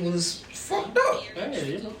fought him, he was fucked up.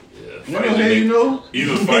 Hey, you know. You know? He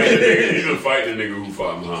was fighting the nigga who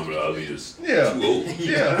fought Muhammad Ali. Is Yeah. too old.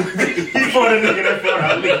 Yeah. He fought a nigga that fought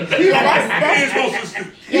Ali.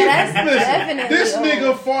 That's definitely. This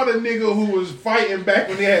nigga fought a nigga who was fighting back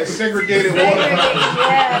when they had segregated water.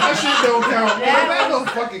 That shit don't count. That don't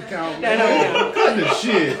fucking count. Cut the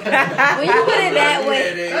shit. When you put it that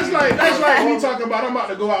way, That's like me talking about I'm about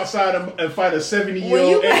to go outside and fight a 70-year-old when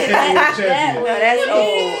you put it that champion. way, That's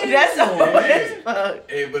old. That's old.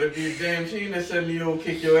 Hey, but if you damn shame that 70-year-old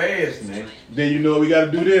kick your ass, man. Then you know what we gotta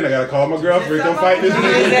do then. I gotta call my girlfriend. Come fight this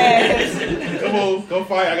nigga. Come on, come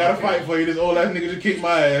fight. I gotta fight for you. This old ass nigga just kicked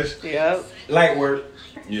my ass. Yep. Light work.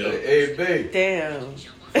 Yeah. Hey, babe. Damn.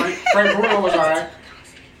 Frank Bruno was alright.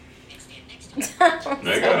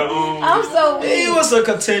 I'm so weak. He was a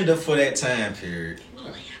contender for that time period.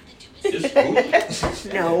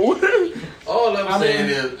 No. All I'm saying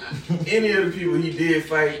is, any of the people he did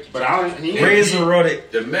fight, but I don't. Razor Ruddock.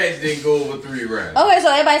 The match didn't go over 3 rounds. Okay,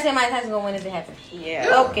 so everybody said Mike Tyson gonna win if it happens.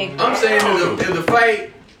 Yeah. Okay. Cool. I'm saying if the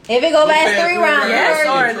fight. If it go past 3 rounds, yes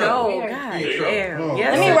or no. God damn.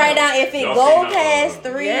 Yes let me write down if it go past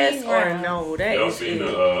 3 yes rounds. or no. That Y'all is seen the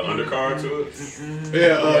undercard to it?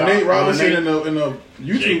 Yeah, Nate Robinson in the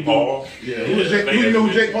YouTube. Jake Paul. Yeah, who you know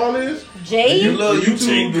who Jake Paul is? Jay? You love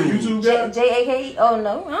YouTube guy? J-A-K? Oh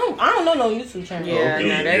no, I don't know no YouTube channel. Yeah,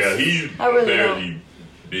 he's I really apparently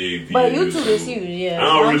big. But YouTube is huge, yeah. I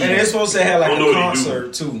don't really. And they're supposed to have like a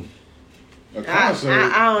concert too. A concert?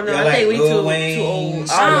 I don't know. Yeah, I like think we Lil too Wayne, old.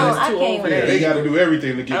 I Too old for Yeah, that. they got to do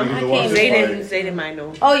everything to get niggas to watch this fight. They might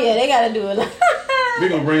know. Oh yeah, they gotta do it. We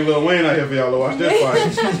gonna bring Lil Wayne out here for y'all to watch this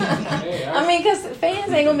fight. I mean, cause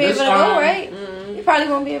fans ain't gonna be able to go, right? You probably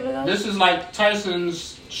won't be able to go. This is like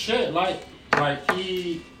Tyson's shit. Like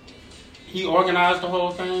he organized the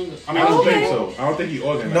whole thing. I mean, I don't think so. I don't think he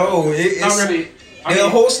organized. No, it's not really. They're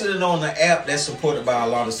hosting it on the app that's supported by a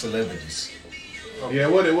lot of celebrities. Yeah,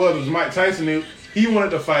 what it was Mike Tyson. He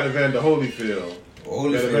wanted to fight Evander Holyfield.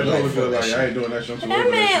 Holyfield, like, I ain't doing that shit.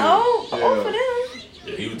 That man old for them.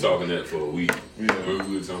 Yeah, he was talking that for a week. Yeah. We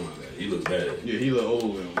were talking about that. He looked bad. Yeah, he looked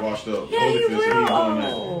old and washed up. Yeah, he Holyfield said he real ain't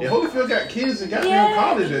doing old. that. Yeah, Holyfield got kids and got Yeah. in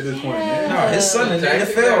college at this point, man. No, his son in the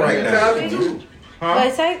NFL right now.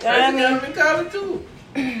 Huh? But I mean, in college too.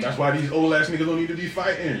 That's why these old ass niggas don't need to be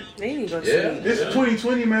fighting. They need to go Yeah. see. This is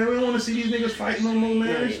 2020, man. We don't want to see these niggas fighting no more,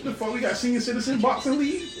 man. What the fuck? We got senior citizen boxing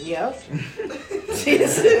league. Yep.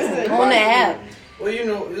 on the app. Well, you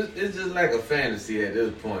know, it's just like a fantasy at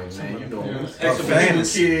this point, man. You know, A as a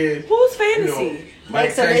fantasy. kid. Who's fantasy?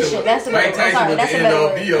 Exhibition. That's a Mike Tyson was that's the a end better all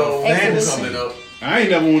word. be all. Exhibition. Coming up. I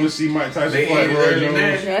ain't never want to see Mike Tyson They fight ain't Roy really Jones.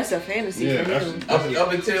 mad. That's a fantasy Yeah, for that's him.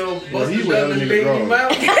 Up until he Buster would have Douglas nigga baby draws.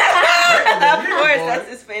 mouth. Of course, that's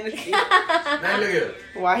his fantasy. Now look at it.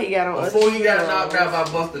 Why he got on us? Before he got knocked out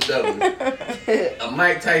by Buster Douglas, a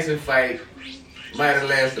Mike Tyson fight might have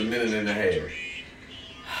lasted a minute and a half.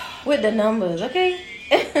 With the numbers, okay?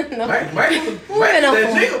 No. Mike that on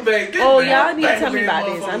nigga back then. Oh, man. y'all need to Back tell me then, about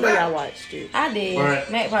this. I know motherfucker, y'all watched it. I did.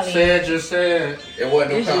 But Matt probably. said just said. It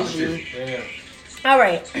wasn't It's no just you. competition. Yeah. All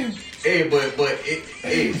right. Hey, but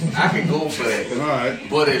I can go for that. All right.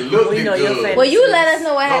 But it looked We know your good. fantasy. Well, you let us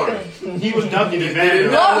know what Lauren. happened. He was ducking It it, did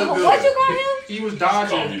man. not No, look good. what you call him? He was Call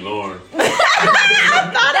dodging. me Lauren.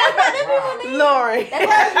 That's not the people name. Lauren.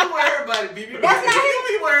 Why you worry about it, BB? That's not You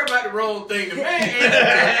be worried about the wrong thing. The man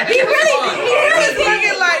He really was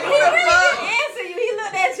looking like, he what the really fuck? didn't answer you. He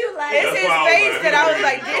looked at you like It's his why I was face like, that I was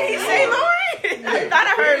like, did he say Lauren? I thought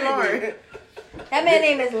I heard Lauren. that man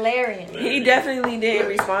name is Larian. He definitely didn't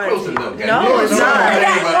respond. Close enough, guys. No, it's not.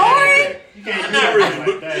 Yeah, Lauren. Not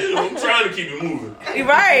really, but I'm trying to keep it moving.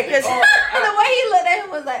 Right, because The way he looked at him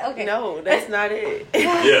was like, okay. no, that's not it.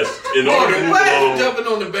 Yes, in order to move Why are you along. jumping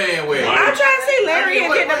on the bandwagon? I'm trying to say Larry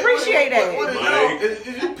and didn't appreciate What that. is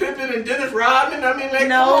you Pippen and Dennis Rodman? I mean, like,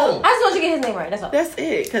 No. come I just want you to get his name right. That's all. That's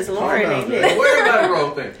it, because Lauren down, ain't man. on. it. Worry about the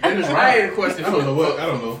wrong thing. Dennis Rodman. I had a question I don't know what. I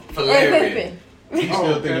don't know. for And Larry. Pippen. He's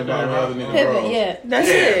still thinking about the other nigga. Pippen, Ross. yeah. That's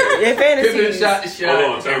Yeah. it. In Pippen fantasy. shot the Hold on,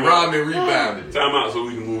 shot time and out. Rodman rebounded. Time out so we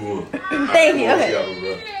can move on. Thank you. Okay.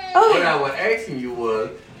 What Okay. I was asking you was,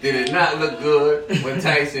 did it not look good when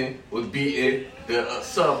Tyson was beating the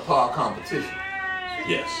subpar competition?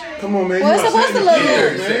 Yes. Come on, man. Well, You it's not supposed to saying look the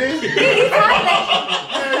good. kids, man. He's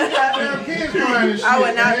hot. Man, you got damn kids crying and shit. I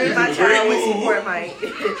would not man. be my child with support Mike.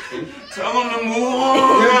 Tell him to move on.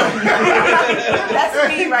 That's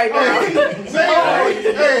me right now.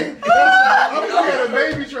 Hey, I'm just got a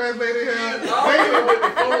baby translator here.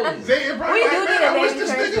 Zayden probably We like, do man, need a I wish baby this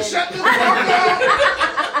nigga translator. shut the fuck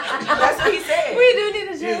up. That's what he said. We do need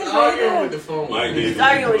a He's arguing with translator the phone. Mike did.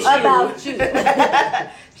 Arguing with you. about you.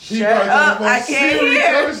 She Shut probably up, on the phone, I can't "Siri, hear."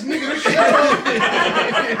 Tell this nigga to shut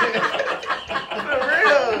up. For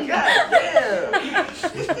real. God damn.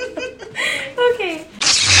 Okay.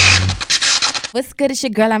 What's good? It's your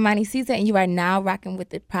girl Armani Caesar, and you are now rocking with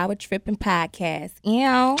the Power Tripping Podcast.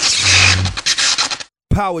 Ew.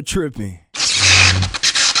 Power Tripping.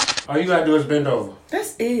 All you gotta do is bend over.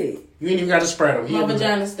 That's it. You ain't even gotta spread them. My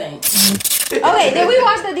vagina stinks. Okay, did we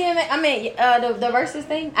watch the DMX? I mean, the versus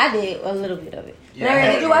thing? I did a little bit of it. Yeah, Larry,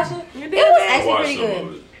 I did you watch it? You It did, was man. actually watched pretty some good.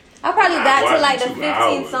 of it. I probably I got to watched like the 2 15th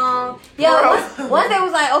hours. song. Yeah, once they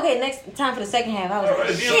was like, okay, next time for the second half, I was like,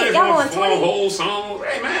 shit, y'all going 20. whole song.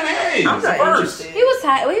 Hey man, hey, I'm it's a not verse. interested. He was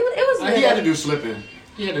tired. It was He had to good. do slipping.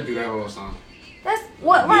 He had to do that whole song. That's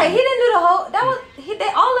what, right? He didn't do the whole. That was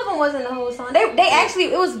all of them wasn't the whole song. They actually,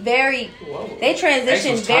 it was very. They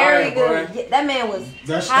transitioned very good. Yeah, that man was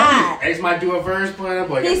high. X might do a verse, but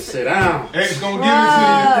boy, gotta sit down. X gonna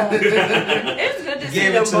give it to you. It's good to see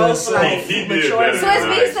them both like mature. Swizz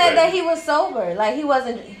Beatz said that he was sober. Like he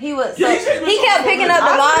wasn't. He was. So he kept picking up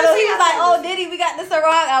the bottle. He was like, "Oh, Diddy, we got the Ciroc."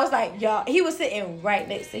 I was like, "Y'all." He was sitting right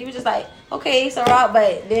next to. He was just like, "Okay, Ciroc,"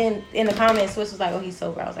 but then in the comments, Swizz was like, "Oh, he's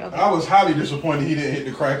sober." I was like, "Okay." I was highly disappointed he didn't hit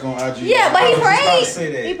the crack on IG. Yeah, but he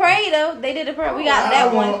prayed. He prayed though. They did the prayer. We got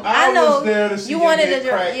that one. I know was there to see you wanted to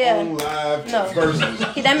crack yeah. on live versus.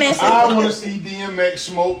 That man said, I want to see DMX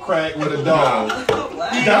smoke crack with a dog. That's what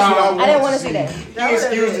I want. I didn't want to see that. He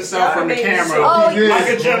excused himself from the camera. Oh, like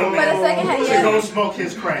a gentleman. For the second half, to go smoke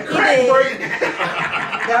his crack. He did.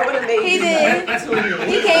 That would have made He did.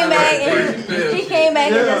 He came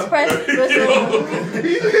back and just pressed whistle.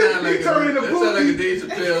 He turned in the pool. He did.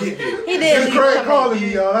 This Craig calling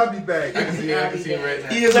me, y'all. I'll be back. I can see him right now.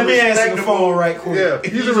 He is. Let me answer the phone right quick. Yeah,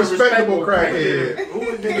 he's a respectable crackhead. Who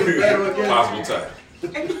was in the battle again? Possible time. Who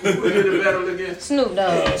did the battle again? Snoop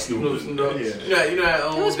Dogg. Snoop Dogg. Yeah. You know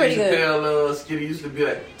how it was pretty good. Skitty used to be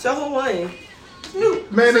like, so who won?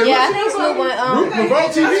 Snoop. Man, yeah, I think Snoop won.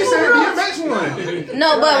 Revolt TV said DMX won.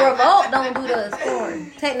 No, but Revolt don't do the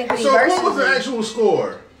scoring. Technically, so what was the actual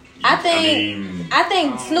score? I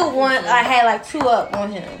think Snoop won. I had like 2 up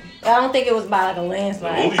on him. I don't think it was by like a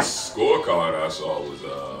landslide. The only scorecard I saw was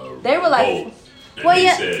they were like. Both. Well,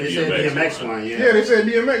 yeah. They said DMX one, yeah. Yeah, they said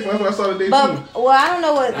DMX one. That's what I saw the day too. Well, I don't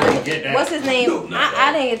know what's his name.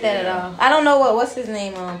 I didn't get that at all. I don't know what's his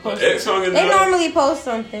name X hung in They normally post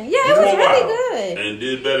something. Yeah, it was really good. And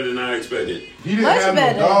did better than I expected. He didn't have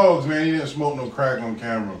no dogs, man. He didn't smoke no crack on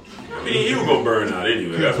camera. I mean, he was gonna burn out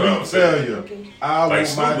anyway. That's what I was saying. Like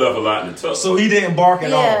Snoop left a lot in the tub. So he didn't bark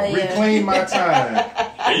at all. Reclaim my time.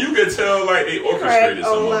 And you could tell like they orchestrated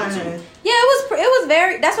some of it too. Yeah, it was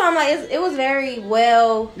very. That's why I'm like, it was very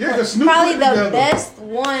well. Yeah, the Snoop probably the together. best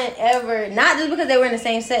one ever. Not just because they were in the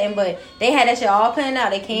same setting, but they had that shit all planned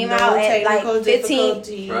out. They came out at like 10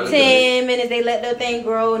 minutes. They let the thing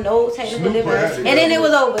grow. No technical difficulty, and then it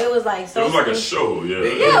was over. It was like so. It was like a show, yeah.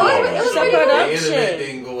 Yeah, it was a production. The internet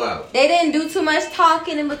didn't go out. They didn't do too much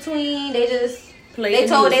talking in between. They just. They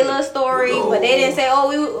told their little story, but they didn't say,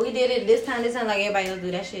 "Oh, we did it this time." Like everybody else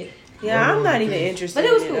do that shit. Yeah, I'm not even interested. But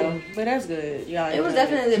it was in cool. though. But that's good. Y'all. It was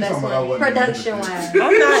definitely the best one, production wise.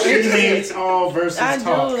 I'm not She interested. needs all versus I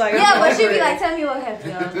talk. do like. Yeah, but she be like, "Tell me what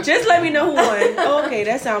happened, y'all." Just let me know who won. Oh, okay,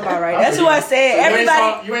 that sounds about right. That's who I said.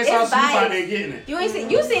 Everybody. You ain't saw it's Snoop out biased. there getting it.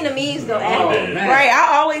 You seen the memes though. man. Right,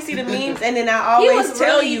 I always see the memes and then I always was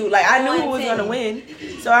tell really you like I knew who was 110. gonna win,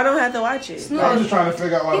 so I don't have to watch it. I was just trying to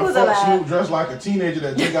figure out why He the was fuck alive. Snoop dressed like a teenager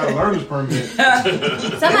that just got a learner's permit.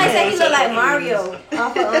 Somebody said he looked like Mario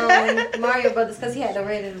off of Mario Brothers because he had the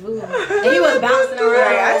red and blue, and he was bouncing around.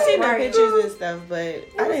 Right, I seen the Mario. pictures and stuff, but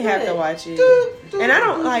I didn't have to watch it. And I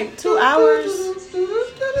don't like 2 hours.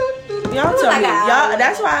 Y'all tell like me, an y'all. hour,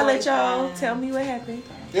 That's why I let 45. y'all tell me what happened.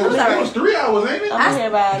 It was 3 hours, ain't it? I'm gonna hear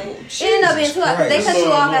about it. It ended up being 2 hours. They cut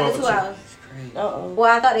you off after 2 hours. Uh-oh.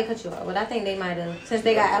 Well, I thought they cut you off, but I think they might have. Since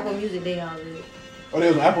they got Apple Music, they all did. Oh, they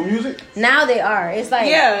was on Apple Music? Now they are. It's like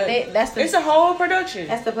that's the. It's a whole production.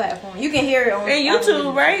 That's the platform. You can hear it on And Apple YouTube,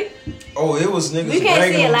 Music. right? Oh, it was niggas. You can't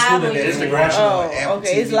see bragging it on live Twitter on that YouTube. they watching on Oh, Apple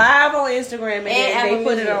okay. TV. It's live on Instagram and, And then Apple they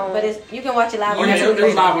put Music, it on. but you can watch it live Oh on yeah, YouTube. it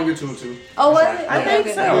was live on YouTube too. Oh, was it? I think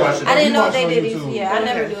so. I didn't know if they You did watch it. on YouTube. Yeah, I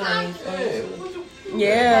never do it on YouTube.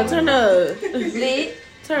 Yeah, turn up. Lit.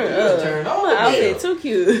 Turn up. Turn up. My outfit too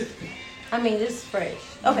cute. I mean, this is fresh.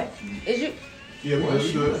 Okay, is Yeah, we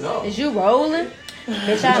good. you rolling?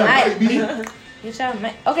 Bitch, I might be. Bitch, I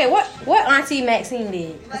might. Okay, what Auntie Maxine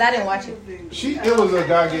did? Because I didn't watch it. It was a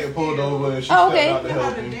guy getting pulled over and she Oh, stepped okay. out to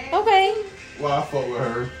help him. Okay. Well, I fuck with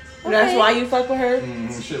her. That's why you fuck with her?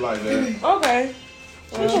 Shit like that. Okay.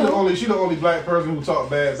 And she the only black person who talked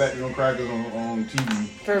bad back to them crackers on TV.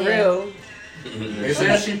 For real. They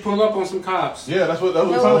said she pulled up on some cops. Yeah, that's what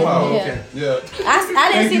we're talking about. Yeah. Okay. Yeah. I didn't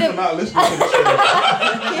Thank see you the. for not listening to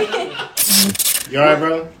the show. You alright,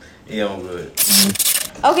 brother? Yeah, I'm good.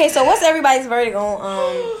 Okay, so what's everybody's verdict on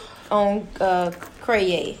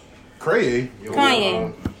Kanye? Kanye?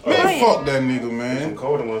 Kanye. Man, fuck that nigga, man. Some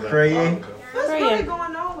colder ones. Kanye. What's really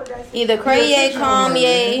going on with that? Either Kanye,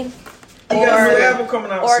 Kanye, He got a new album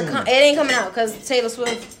coming out soon. it ain't coming out because Taylor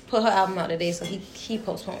Swift put her album out today, so he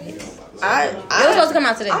postponed his. It was supposed to come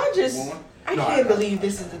out today. I can't believe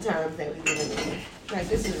this is the time that we live in. Like,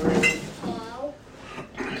 this is real.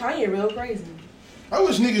 Kanye real crazy. I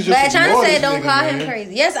wish niggas just But China ignore said this don't nigga, call man. him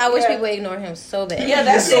crazy. Yes, I wish people would ignore him so bad. Yeah,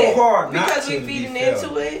 that's so it. hard not because to we be feeding felt.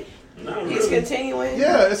 into it. He's continuing.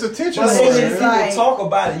 Yeah, it's attention. But since it's people like- talk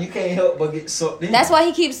about it, you can't help but get sucked in. That's why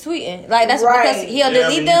he keeps tweeting. Like that's Right. because he'll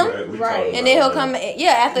delete them, Right. and then he'll come.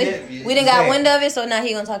 Yeah, after we done got wind of it, so now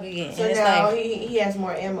he gonna talk again. So And it's now like, he has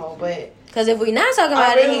more ammo, but because if we not talking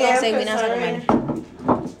about it, he gonna say we not talking about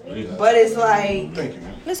it. But it's like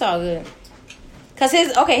It's all good. Cause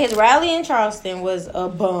his rally in Charleston was a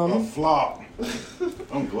bum. Flop.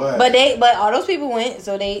 I'm glad. But all those people went,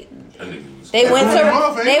 so they went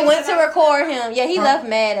to record him. Yeah, he left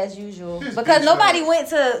mad as usual because nobody went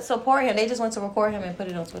to support him. They just went to record him and put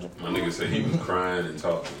it on Twitter. My nigga said he was crying and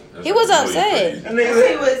talking. He was upset. That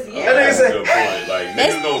nigga said, good point. Like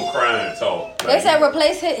niggas don't cry and talk. They said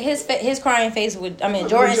replace his crying face with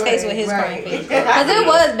Jordan's face with his crying face because it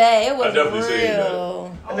was bad. It was I definitely say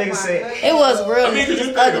real. That nigga said It was real. I mean, cause you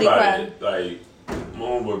think ugly about cry. it, like my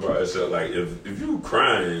homeboy brought this up. Like if you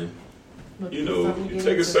crying, you know, you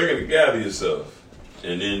take a second to gather yourself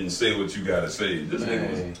and then say what you gotta say. This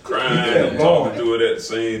nigga was crying and talking through it at the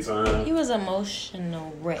same time. He was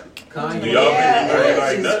emotional wreck. Do y'all think he really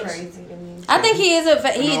like nuts? I think he is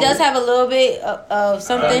he does have a little bit of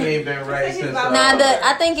something. I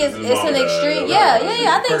think it's an extreme. Yeah.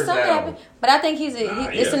 I think something happened, but I think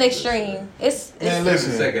it's an extreme. Man,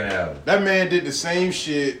 listen, that man did the same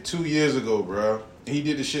shit 2 years ago, bro. He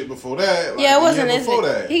did the shit before that. Yeah, it wasn't as before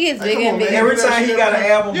that. He gets bigger and bigger. Every time he got an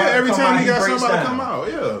album, yeah, every time he got breaks somebody down. come out,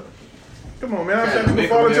 yeah. Come on, man, I'm saying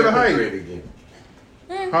people fall into the hype.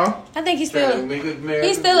 Huh? I think he's still a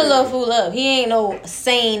little fool up. He ain't no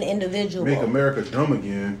sane individual. Make America dumb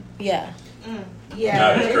again. Yeah. Yeah.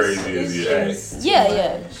 Not as crazy as you act.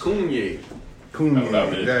 Yeah. Kanye.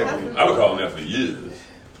 Exactly. I would call him that for years.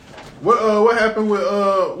 What happened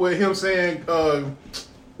with him saying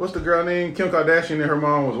what's the girl name? Kim Kardashian and her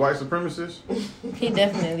mom was white supremacists? He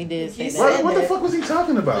definitely did say that. What the fuck was he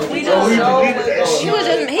talking about? He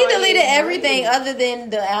deleted everything other than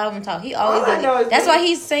the album talk. He always deleted. That's why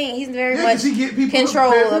he's saying he's very much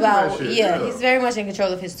control about. He's very much in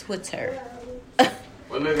control of his Twitter.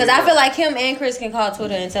 Because I feel like him and Chris can call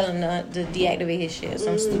Twitter and tell him to deactivate his shit or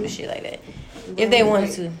some stupid shit like that if they wanted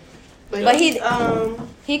to. But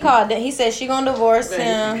he called. He said she gonna divorce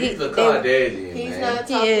him. He's a Kardashian. He's not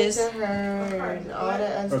talking to her and all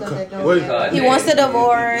that other stuff that don't. He wants to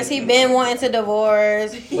divorce. He been wanting to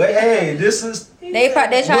divorce. But hey, this is they try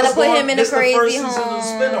to put him in a crazy home.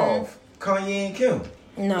 Spinoff, Kanye and Kim.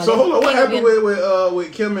 No. So hold on, what happened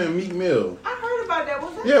with Kim and Meek Mill? I heard about that.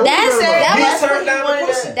 What's that?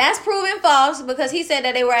 Yeah, that's proven false because he said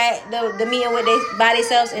that they were at the meeting by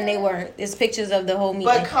themselves and they weren't. It's pictures of the whole meeting.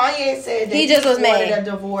 But Kanye said that he just was wanted mad. a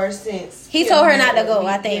divorce since He told her not to go.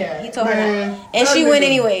 I think he told her not, and she went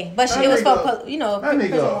anyway. But it was for that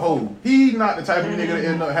nigga a hoe. He not the type of nigga to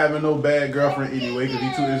end up having no bad girlfriend anyway because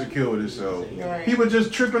he too insecure with himself. Right. He was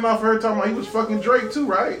just tripping off her talking about he was fucking Drake too,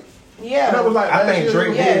 right? Yeah, and that was like I think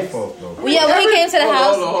Drake did fuck though. Well, yeah, when he came to the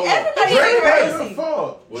house,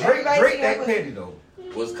 Drake that petty though.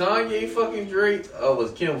 Was Kanye fucking Drake or was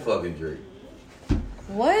Kim fucking Drake?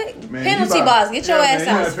 What? Man, penalty box. Get your ass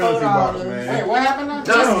out. Penalty box, man. Hey, what happened now?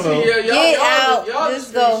 Get out.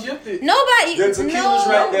 Just go. Nobody. The tequila's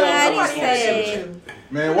right there. Nobody said.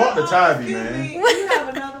 Man, walk the Tybee, man. You have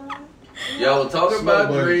another one? Y'all were talking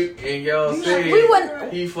about Drake and y'all said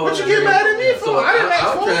he fucked. What you get mad at me for? So I didn't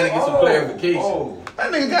ask for I'm trying to get some clarification.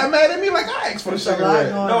 That nigga got mad at me like I asked for the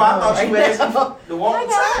cigarette. No, I thought you asked him to walk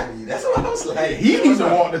the Tybee. That's what I was like. He needs to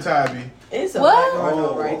walk the Tybee. It's a lot going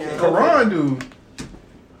on right now. Karan, dude.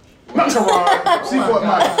 Not Karan. See what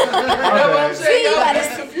my. See, you about to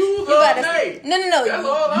confused all day. No.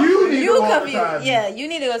 You need to walk confused. Yeah, you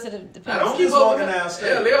need to go to the. I don't keep walking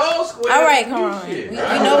downstairs. Yeah, they all square. All right, Karan. We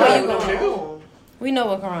know where you going. We know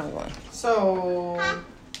where Karan going. So,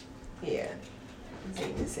 yeah.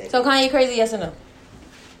 So Kanye crazy? Yes or no?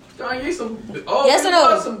 Kanye some. Yes or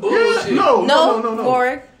no? Some bullshit. No.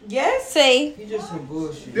 Borg. Yes. Say. He just some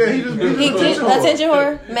bullshit. Yeah, he just attention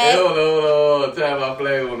whore. Matt. No. Time my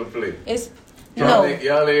flag on the plate. It's y'all ain't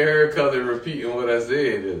heard Cousin repeating what I said,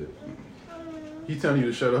 is it? He telling you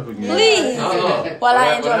to shut up again. Please. While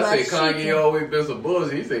I enjoy my shit. When I say Kanye always been some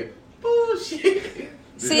bullshit, he say bullshit.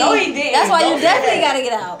 See, no, he didn't. That's why you definitely gotta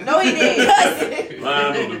get out. No, he didn't.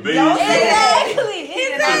 Lying on the base. Exactly.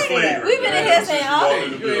 We've been in here saying,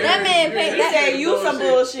 that man paid. He said you some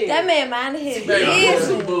bullshit. That man minded his business.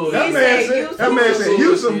 That man said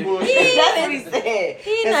you some bullshit. That's what he said.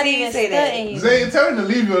 He's not even studying you. Zay, tell him to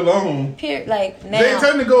leave you alone. Like now. Zay,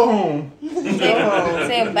 tell him to go home.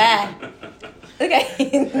 Say bye. Okay.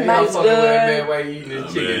 That's good. Man, why you eating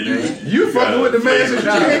this chicken, man? You fucking with the man since you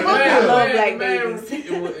came up I here. love black babies.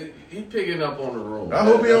 he picking up on the room. I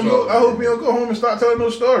hope he don't go. I hope he don't go home and start telling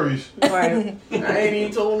those stories. Right. I ain't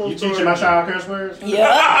even told no You stories. teaching my child curse words? Yep.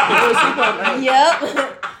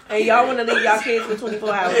 Yep. Hey, y'all want to leave y'all kids for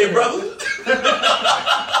 24 hours? Hey, brother. You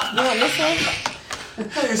want this one?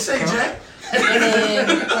 Hey, say Jack. And then,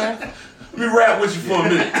 Let me rap with you for a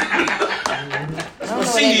minute. That's my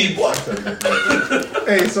CD, boy.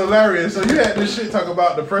 Hey, so Larry, so you had this shit talk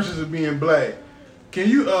about the pressures of being black. Can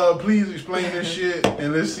you please explain this shit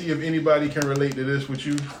and let's see if anybody can relate to this with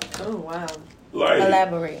you? Oh wow. Like,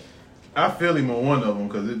 elaborate. I feel him on one of them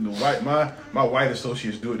because my white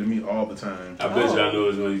associates do it to me all the time. I bet y'all know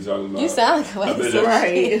which one you're talking about. You sound like a white associate.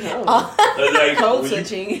 Right. Like, Cold when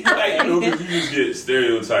switching. Like, you know, 'cause you just get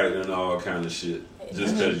stereotyped and all kind of shit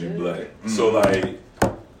just because you black. So, like,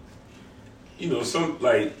 you know,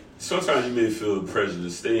 sometimes you may feel the pressure to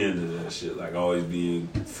stay into that shit, like always being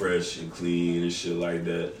fresh and clean and shit like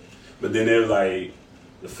that. But then they're like,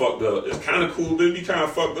 the fucked up. It's kind of cool, but it be kind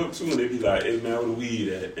of fucked up too. And they be like, "Hey man, where the weed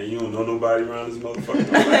at?" And you don't know nobody around this motherfucker.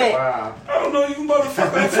 I'm like, Wow. I don't know you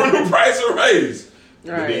motherfucker from the price of raise.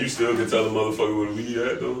 But Right. then you still can tell the motherfucker where the weed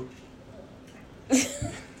at though.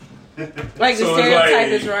 Like the So it's stereotype like-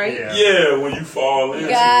 is right. Yeah, when you fall into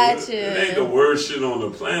Gotcha. it ain't the worst shit on the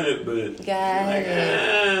planet, but Got like,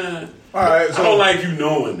 it. All right, I don't like you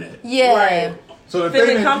knowing that. Yeah. Right. So the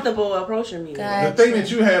Feeling thing, comfortable approaching me. the thing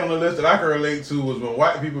that you had on the list that I can relate to was when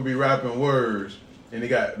white people be rapping words and they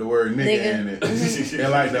got the word nigga in it.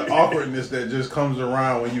 And like the awkwardness that just comes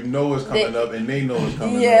around when you know it's coming up and they know it's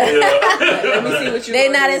coming up. Yeah. Let me see what you They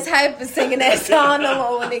not as hype as singing that song no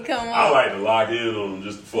more when they come on. I like to lock in on them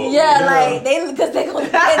just to fuck Yeah, with them. like they because they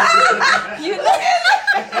gonna you know.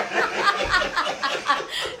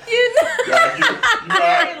 You know.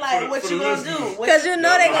 Like, what you gonna do? Because you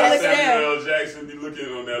know they gonna look Samuel there. L. Jackson be looking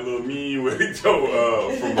on that little meme where he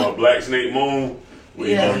told from Black Snake Moan, where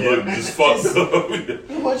he just look just fucked up.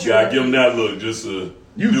 You gotta give him that look, just You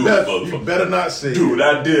do it, motherfucker. better not say Dude,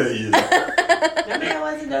 I dare you. That man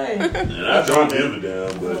wasn't done. And I don't give a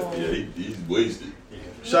damn, but yeah, he's wasted.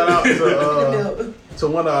 Shout out to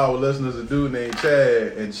one of our listeners, a dude named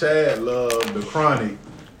Chad, and Chad loved the Chronic.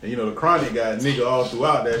 And you know, the Chronic got nigga all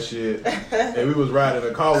throughout that shit. And we was riding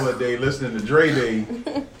a car one day listening to Dre Day,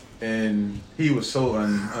 and he was so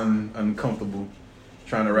uncomfortable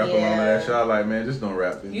trying to rap along to that shit. I was like, man, just don't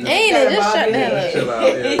rap it. Ain't it? Just shut the hell up. Chill out.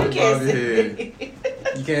 Yeah, just bob your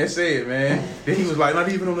head. You can't say it, man. Then he was like, not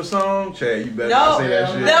even on the song? Chad, you better not say that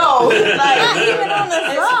shit. No, like, Not even on the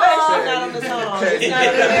especially song. not on the song. Chad, It's not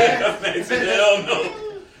fair. I said, hell no.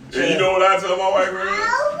 And you know what I tell my white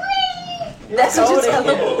friends? That's what you tell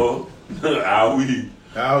them. Ow, we.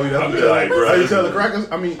 How you tell the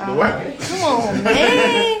crackers? I mean, the white. Come on,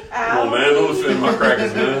 man. Come on, man. Don't offend my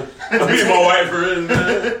crackers, man. I mean, my white friends,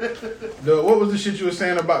 man. What was the shit you were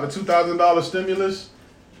saying about the $2,000 stimulus?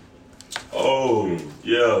 Oh,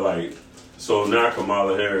 yeah, like, so now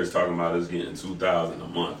Kamala Harris talking about us getting $2,000 a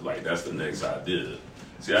month. Like, that's the next idea.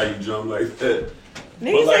 See how you jump like that?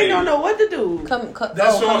 Niggas like, ain't don't know what to do.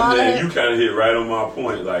 That's what man, you kind of hit right on my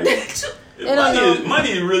point. Like,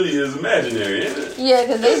 money really is imaginary, ain't it? Yeah,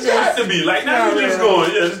 because they It's got just to be. Like, now you just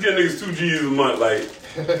going, just get niggas 2 G's a month. Like,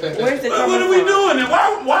 Where's it what coming are we from? doing? And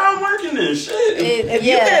why I'm working this shit? If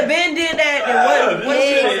you could have been did that, then what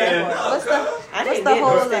is that? What's the I what's didn't the get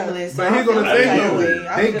whole no stimulus. But here go the thing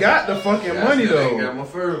though. They got the fucking money Got though. my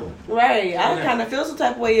furlough. Right. I kind of feel some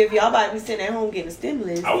type of way if y'all about to be sitting at home getting a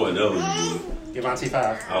stimulus. I wasn't eligible. Give my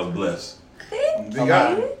T5. I was blessed.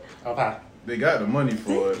 They got the money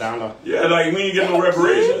for it. Down low. Yeah, like we ain't get no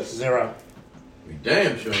reparations. 0. We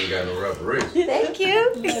damn sure ain't got no reparations. Thank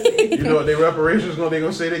you. You know what they reparations they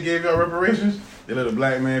gonna say they gave y'all reparations? They let a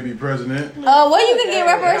black man be president. Where you can get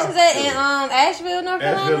reparations at in Asheville, North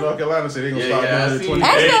Carolina? Asheville, North Carolina say they gonna start doing it in 20.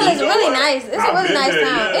 Asheville is really nice. It's a I've really been nice there,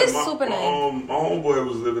 town. yeah. It's My- super nice. My homeboy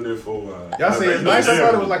was living there for a while. Y'all say it's nice. I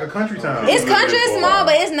thought it was like a country town. It's country, it's small,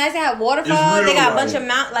 but it's nice. They have waterfalls. real They got a nice. bunch of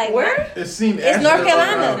mount like Where? It's scenic. It's North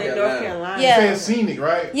Carolina. North Carolina. You say Yeah, it's scenic,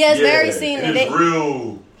 right? yeah, it's very scenic. It's They-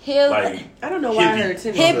 real. Hill, Like, I don't know why I heard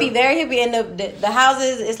Tennessee. hippie, very hippie, and the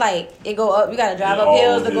houses, it's like it go up. You gotta drive up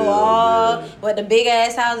hills to go all. But the big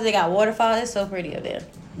ass houses, they got waterfalls. It's so pretty up there.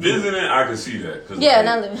 Visiting, I can see that. Cause Yeah, like,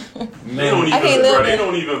 not living. they don't even. I can't live Bro, they there.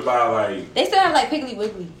 don't even buy like They still have like Piggly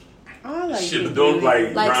Wiggly. I like shit. But don't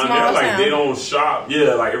like Like around small there. Like town. they don't shop.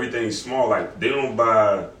 Yeah, like everything's small. Like they don't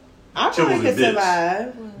buy. I Kibbles probably and could bits.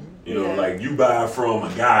 survive. You know, Yeah. like you buy from a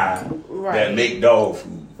guy Right. that make dog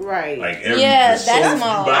food. Right. Like every Yeah, the soap that's you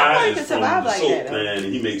small. buy I probably is could from survive the like soap that, though. man, and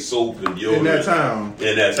he makes soap and deodorant In that town.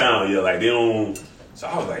 In that town, yeah, like they don't. So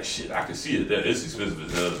I was like, shit, I can see it. That it's expensive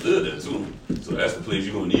as hell to live there too. So that's the place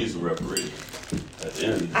you're gonna need some reparations at the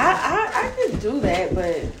end of the do that,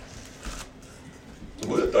 but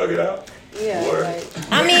we'll thug it out. Yeah, like,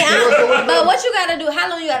 I mean, but what you gotta do? How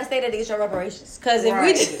long you gotta stay there to get your reparations? Because if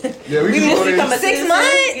we just we just become 6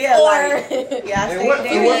 months, yeah, or what's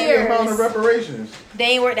the amount of reparations? They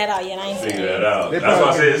ain't worked that out yet. I ain't figure that out. That's why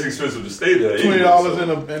I say it's expensive to stay there.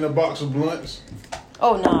 $20 in a box of blunts.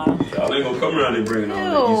 Oh nah. Y'all ain't gonna come around and bringing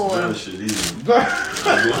all that East Atlanta shit either.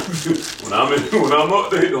 when I'm up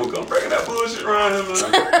there, don't come bringing that bullshit around here,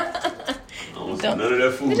 man. None of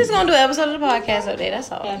that food. We're just gonna do an episode of the podcast up there. That's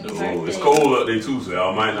all. No, it's cold up there too, so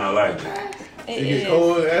y'all might not like it. It get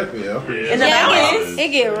cold up there.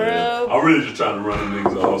 It get real. I'm really just trying to run them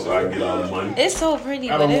niggas off so I can get all the money. It's so pretty.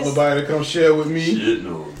 I don't want nobody to come share with me. Shit,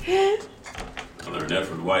 no. I learned that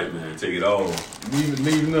from the white man. Take it all.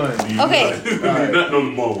 Leave none. Okay. Leave nothing on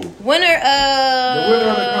the mold. Winner the winner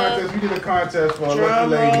of the contest. We did a contest for a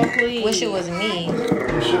lucky lady. Wish it was me. You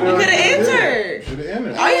could have entered. Should have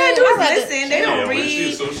entered. All you gotta do is listen. They don't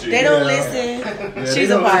read. They don't listen. She's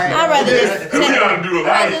a part. I'd rather just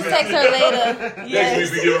text her later.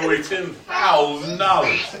 Next week we give away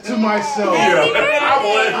 $10,000 to myself.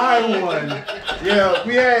 I won. Yeah,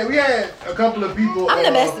 we had a couple of people. I'm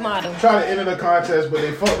the best model. Try to enter the contest, but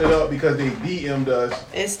they fucked it up because they DM'd us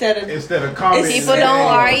instead of People commenting.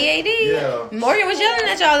 don't READ. Yeah. Morgan was yelling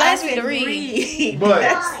at y'all last week to read.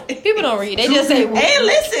 But people don't read. They just say win. Hey,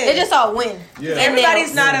 listen. They just all win. Yeah.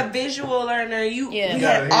 Everybody's not a visual learner. You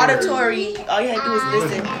had auditory. All you had to do is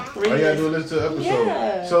listen. All you gotta do is listen to the episode.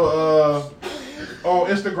 Yeah. So on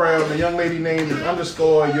Instagram, the young lady name is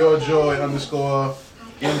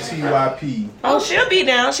 _yourjoy_MTYP. Oh, she'll be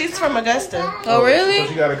down. She's from Augusta. Oh, really? So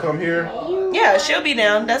she gotta come here? Yeah, she'll be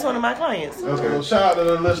down. That's one of my clients. Okay, well, shout out to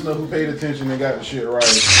the listener who paid attention and got the shit right.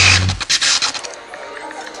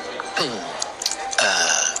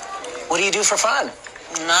 What do you do for fun?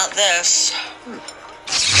 Not this.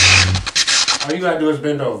 All you gotta do is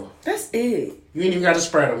bend over. That's it. You ain't even gotta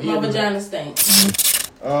spread them. My vagina stinks.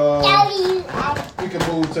 We can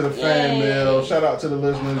move to the fan mail. Shout out to the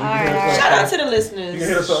listeners. Shout out to the listeners. You can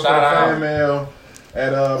hit us up for the fan mail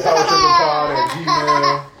at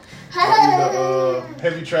powertrippingpod@gmail. Either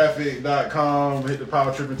heavytraffic.com, hit the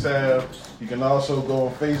Power Tripping tab. You can also go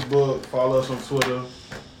on Facebook, follow us on Twitter.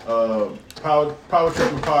 Power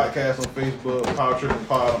Tripping Podcast on Facebook, Power Tripping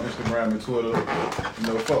Pod on Instagram and Twitter. You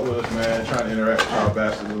know, fuck with us, man. Trying to interact with our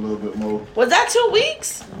bastards a little bit more. Was that 2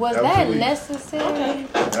 weeks? Was that necessary? Okay.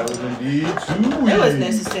 That was indeed 2 weeks. It was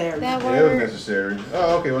necessary. That Yeah, it was necessary.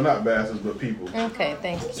 Oh, okay. Well, not bastards, but people. Okay,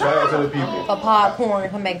 thanks. Shout out to the people. A popcorn.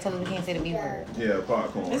 Come back and tell them we can't say the B word. Yeah,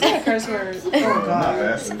 popcorn. Is that a curse word? Oh, Not God.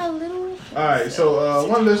 bastards. A little. All right, so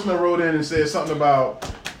one listener wrote in and said something about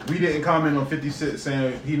we didn't comment on 50 Cent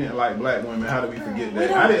saying he didn't like black women. How did we forget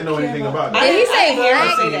that? I didn't know anything about that. Did he say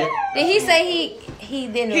black? black? Did he say he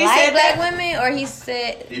didn't like black women, or he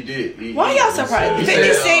said he did? Why y'all surprised?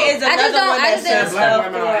 50 Cent is another one that says stuff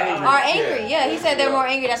are angry. Yeah, he said they're more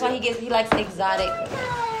angry. That's why he likes exotic.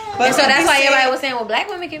 But and so that's why 50 everybody Cent was saying, well, black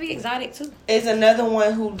women can be exotic too. Is another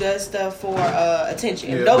one who does stuff for attention.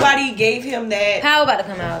 Yeah. Nobody gave him that. How about to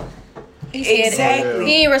come out? He said Exactly.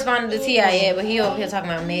 He ain't responded to T.I. yet, but he over here talking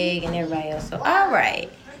about Meg and everybody else. So all right,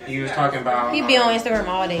 He was talking about. he be on Instagram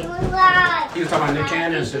all day. He was talking about Nick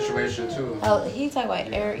Cannon's situation too. Oh, he talk about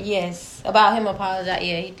yes, about him apologize.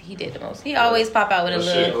 Yeah, he did the most. He always pop out with a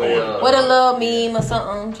little meme or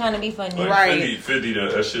something, trying to be funny. Like 50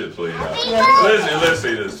 that shit played out. Let's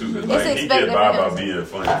say this too, because like, he get by being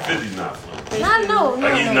funny. 50's not funny. No.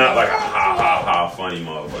 He's not like a ha funny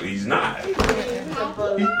motherfucker. He's not.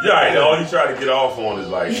 All he tried to get off on is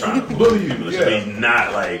like trying to bully people. Yeah. He's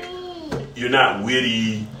not like, you're not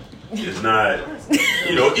witty. It's not,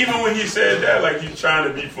 even when he said that, like he's trying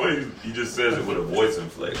to be funny, he just says it with a voice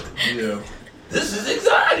inflection. Yeah. This is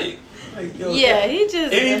exotic. Like, Yeah, he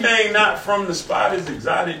just anything not from the spot is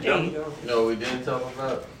exotic. No, we didn't talk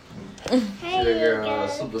about. See that girl,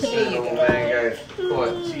 Super Sin, old man got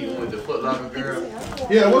caught cheating with the Foot Locker girl.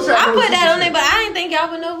 Yeah, what's I happening? put that on there, but I didn't think y'all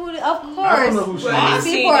would know who. Of course, I don't know who she is.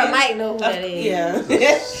 People might know who that is. Yeah.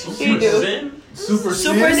 Super Sin? Super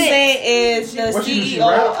Sin is the CEO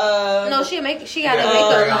of. No, she got a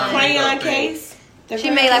makeup line. Crayon Case. She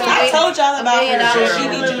made like I told y'all about her. She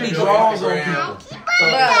needs draws on people.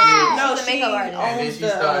 No, she's a makeup artist. And then she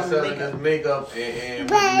started selling this makeup and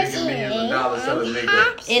making millions of dollars selling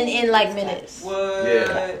makeup. In like minutes.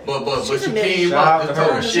 Yeah, but she came up and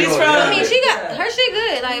told her shit. She got her shit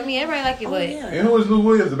good. Like everybody like it, but. And who is Lou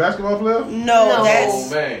Williams, the basketball player? No, that's.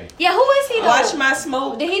 Man. Yeah, who is he though? Watch My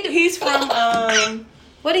Smoke. Did he do? He's from.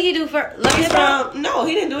 What did he do for? He's from. No,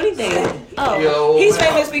 he didn't do anything. Oh, he's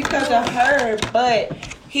famous because of her, but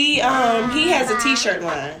He has a t-shirt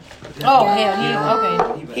line. Oh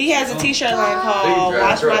hell, okay. He has a t-shirt line called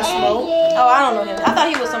Watch My Smoke. Oh, I don't know him. I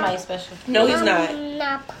thought he was somebody special. No, he's not.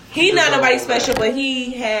 He's not nobody special, but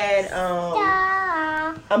he had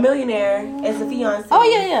a millionaire as a fiance. Oh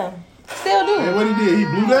yeah. Still do. And what he did, he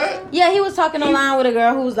blew that? Yeah, he was talking online with a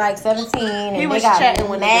girl who was like 17. And He was they got chatting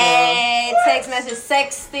with a mad text message,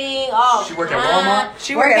 sexting. Oh, She work at Walmart?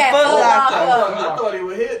 She work at Foot Locker. I thought he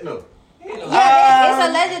was hitting her. Yeah, it's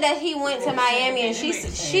alleged that he went to Miami and she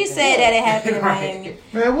said that it happened in Miami.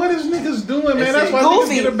 Man, what is niggas doing, man? That's why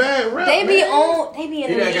Goofy. niggas get a bad rap. They be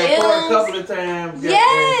man. in the He done got caught a DMs. couple of times.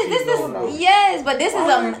 Yes, but this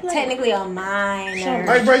is technically a minor.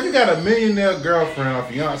 Like, bro, you got a millionaire girlfriend or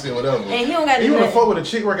fiance or whatever. And he don't got to you do want to that. fuck with a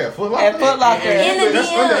chick work at Foot Locker? At Foot Locker. In the That's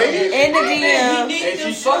DM. underage? In the DM. And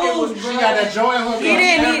she fucking with, she got that joy in her. He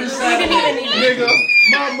didn't even need Nigga,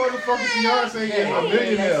 my motherfucking fiance is a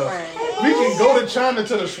millionaire. We can go to China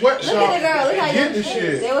to the sweatshop Look at the girl. Look how and young get the she is.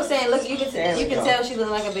 shit. They were saying, look, you can tell she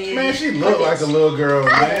look like a baby. Man, she look like a little girl,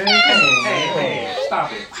 man. Hey,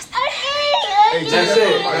 stop it. Hey, That's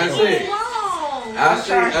it.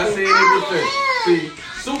 I see it. See,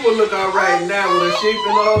 Super look alright now with her shape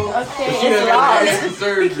and all. Okay, She it's done got lost. extra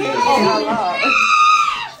surgery.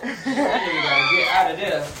 Get out of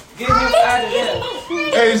there. Get him out of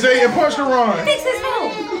there. Hey, Zay, and punch the Ron. Fix his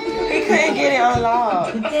phone. He couldn't get it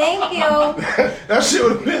unlocked. Thank you. That shit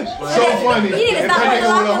would have been so funny. You need to And stop that nigga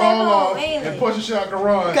unlocking would have that hauled phone, off ain't and it? punch the shit out the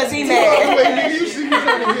Ron. Cause he You mad. know, wait, nigga, you see me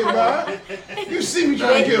trying to get by. You see me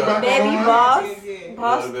trying to get by the Baby Ron. boss. That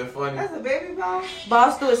Boss. would have been funny. That's a baby boss.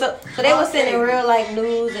 Boss through it. So they were sending real like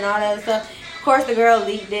news and all that stuff. Of course, the girl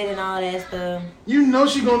leaked it and all that stuff. You know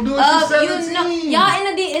she gonna do it. She's 17. Y'all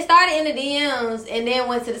in the it started in the DMs and then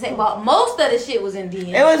went to the same. But most of the shit was in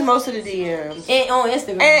DMs. It was most of the DMs. And on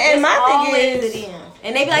Instagram. And It's my thing always is- the DMs.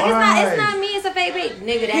 And they be like, it's not me, it's a fake page.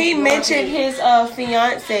 Nigga, that's He your mentioned page. his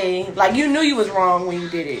fiance. Like you knew you was wrong when you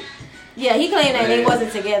did it. Yeah, he claimed that they Man,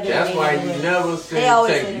 wasn't together. That's when why they you were. never They send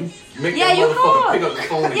always text. say You that. make Yeah, that you motherfucker call. pick up the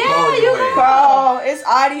phone and Yeah, call you your call. ass. Bro, it's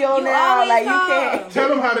audio You now. always Like you call. can't. Tell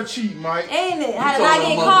them how to cheat, Mike. Ain't it? How to You not told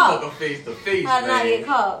get a caught. motherfucker face to face, How to not man. get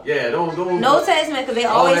caught. Yeah, don't. No text man, because they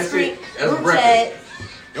All always that screen shit, that's group record. chat.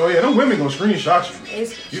 Oh yeah, them women gonna screenshot you.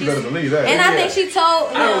 She's- You better believe that. And I think she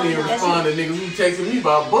told him I don't even that respond to niggas who texting me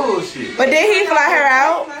about bullshit. But did he fly her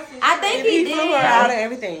out? I think he did. Flew her out and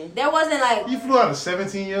everything. There wasn't like You flew out a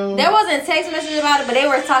 17-year-old. there wasn't text messages about it, but they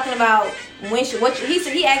were talking about when she he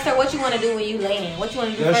said he asked her what you want to do when you land. What you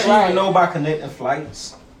want to do Does first? she even know about connecting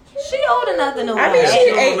flights? She old enough to know. I mean, about she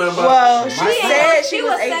that. ain't. Well, she said she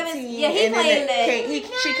was 18. 17. Yeah, he and then claimed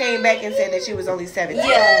that. she came back and said that she was only 17.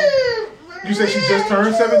 Yeah. You said she just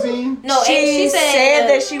turned 17? No, she said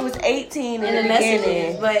that she was 18 in the messages,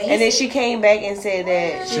 beginning, but and then she came back and said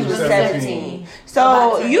that she was 17. About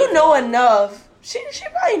So to you know enough. She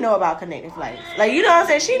probably know about connecting flights. Like you know what I'm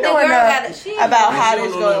saying? She know girl enough about how She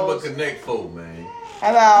this don't know nothing goes. but connect folk, man.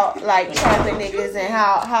 About like trapping niggas and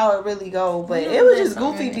how it really go. But it was just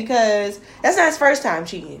goofy because that's not his first time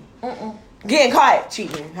cheating. Getting caught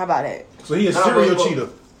cheating. How about that? So he a serial cheater.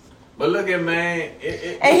 But look at man,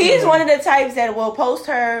 And he's one of the types that will post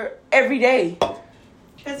her every day.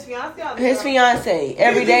 His fiance. His fiance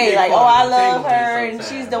every day, like, oh, I love her and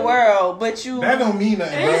she's the world. But you, That don't mean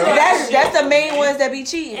nothing, bro. that's the main ones that be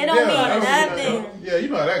cheating. It don't mean nothing. Yeah, you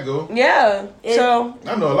know how that go. Yeah. So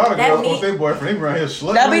I know a lot of that girls mean- post their boyfriend. They be around here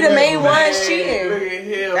slugging. that'll be the on main that, ones man.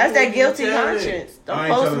 cheating. That's that guilty conscience. I Don't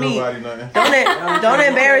ain't post telling me. nobody nothing. Don't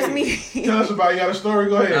embarrass me. Tell us about it. You got a story?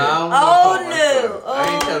 Go ahead. Oh no!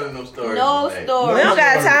 I ain't telling no stories. No today. story. We don't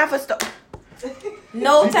got time for stuff.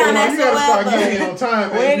 No time You gotta start getting here whatsoever. on time,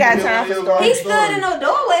 man. We ain't got You time get for on stories. He stood in the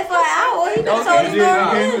doorway for an hour. He done told his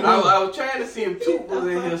story. I was trying to see if Toot was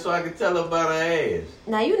in here so I could tell her about her ass.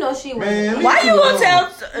 Now you know she was. Man, Why you gonna tell?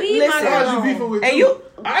 Leave my girl Listen, you beefing with and Toot? you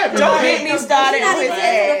I haven't don't been- get me started She not with even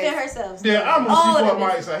defend ass. herself. Yeah, I'm Oh, gonna see the what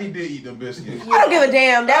Mike said. He did eat them biscuits. I don't give a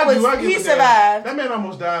damn. That I do, I was give he a damn. survived. That man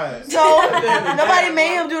almost died. So nobody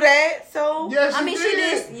made him do that. So Yes, I mean, she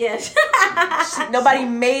did. Yes. nobody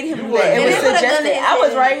made him do You that. It wasn't. was If it would've done suggested. it, I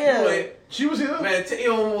was it right You here. ain't- She was here. Man, Tay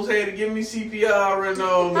almost had to give me CPR and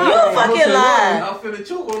all. You man. fucking lie. I'm finna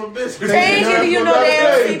choke on the biscuit. They ain't giving you no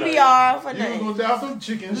damn CPR for You nothing. gonna die from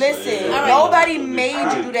chickens. Listen, All right. nobody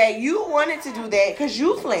made you do that. You wanted to do that because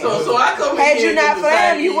you flamed. So I come in Had here you not and decide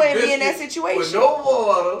flamed, to you eat wouldn't be in that biscuits situation. With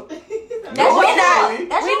no water.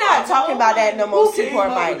 We're not talking about that no more. Who came Support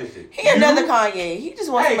up Mike. with this shit? He another Kanye. He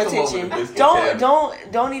just wants I some ain't come up attention. with the biscuit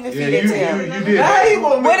cabinet. Don't even Yeah, feed it to him. you did. How you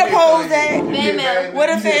gonna Where make the me polls Kanye? at? Man, What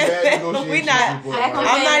You if did bad we negotiations not? before, I'm Mike.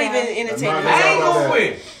 I'm not Man, even entertaining. I'm I ain't myself. gonna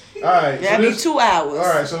win. right. That'd be 2 hours. All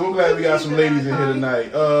right, so we're glad we got some ladies in here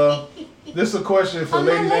tonight. This is a question for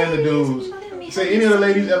ladies and the dudes. Say, any of the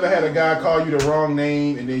ladies ever had a guy call you the wrong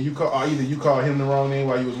name, and then either you called him the wrong name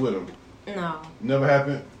while you was with him? No. Never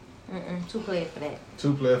happened? Too played for that.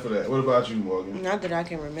 Too played for that. What about you, Morgan? Not that I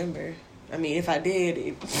can remember. I mean, if I did,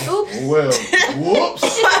 Oops. Well,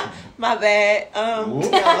 whoops. My bad.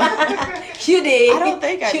 You did. I don't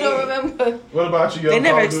think I did. You don't remember. What about you? They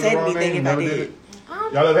never said said anything if I did.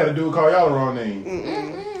 Y'all ever had a dude call y'all the wrong name?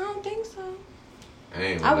 I don't think so.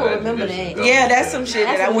 I will remember that. Yeah, that's some shit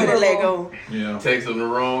that I wouldn't let go. Yeah. Text them the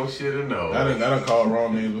wrong shit or no? I done called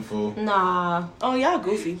wrong names before. Nah. Oh, y'all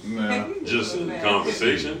goofy. Nah. Just in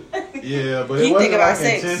conversation. Yeah, but it wasn't like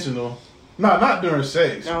intentional. No, not during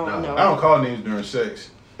sex. No. I don't call names during sex.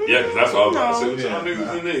 Yeah, because that's all I was about to say. What y'all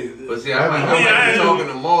niggas in there? But see, I might be talking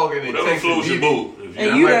to Morgan and texting your boat.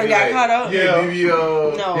 And you done got caught up? Yeah.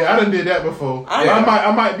 No. Yeah, I done did that before.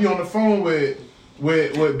 I might be on the phone with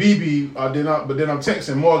BB, but then I'm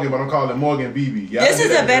texting Morgan, but I'm calling Morgan BB. Yeah, this is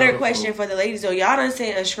a better question for the ladies though. Y'all done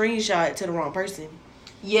sent a screenshot to the wrong person.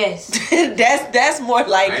 Yes. that's more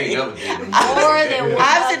likely. More than one.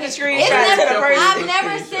 I've sent the screenshot to the person. I've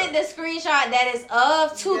never sent the screenshot that is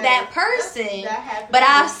to that person, but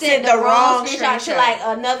I've sent the wrong screenshot to like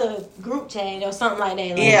another group chat or something like that.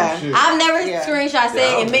 Like, yeah. I've never screenshot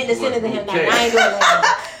saying and meant to send it to him. Like, I ain't doing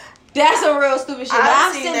that. That's some real stupid shit. But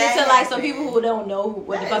I've sent it to like some people who don't know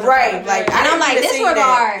what the fuck. Right. Like, and I'm like,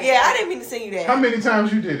 disregard. Yeah, I didn't mean to send you that. How many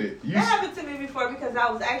times you did it? That happened to me before because I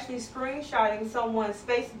was actually screenshotting someone's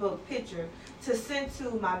Facebook picture to send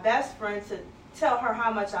to my best friend to tell her how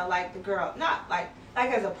much I like the girl. Not like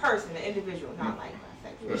as a person, an individual, not like my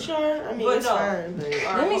sex. Sure, I mean, but it's no. fine.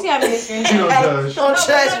 Let me see how many screenshots. Don't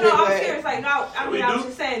judge me. No, I'm serious. Like, no, I mean, I was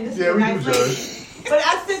just saying this is a nice lady. But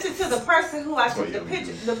I sent it to the person who I took the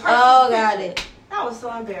picture. The person. Oh, got it. I was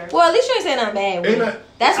so embarrassed. Well, at least you ain't saying nothing bad.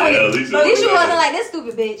 That's when at least you wasn't like this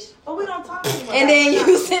stupid bitch. But we don't talk anymore. And then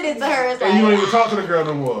you send it to her. It's and you don't even talk to the girl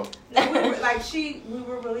no more. No, we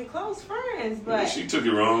were really close friends, but she took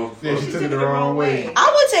it wrong. Yeah, she took it the wrong way.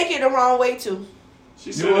 I would take it the wrong way too.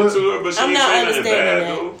 She said it to her, but she I'm didn't not say nothing understanding bad, that.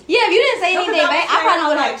 though. Yeah, if you didn't say anything bad, I probably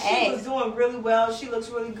would have She was doing really well. She looks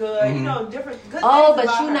really good. Mm-hmm. You know, different good Oh, things but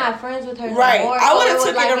about you her. not friends with her Right. no more. I would have So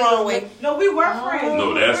took was it the wrong way. No, we were friends.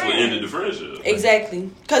 No, that's what ended the friendship. Exactly.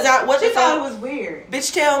 Cause what She the thought it fuck? was weird.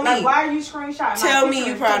 Bitch, tell me. Like, why are you screenshotting? Tell my me picture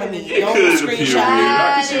you proud of and me. sending it Don't to me? It could appear weird. I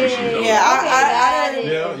can see what she's doing. Yeah, I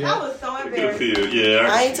I was so It could embarrassed. appear, yeah.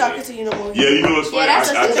 I ain't talking to you no more. Yeah, you know what's funny? Yeah, that's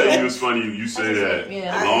I a tell stupid- you what's funny. You say that.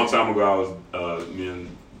 Yeah. A long time ago, I was me and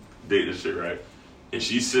dating this chick, right? And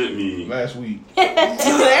she sent me last week.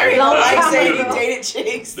 Larry don't like saying he dated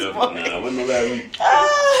chicks. Nah, it wasn't no last week.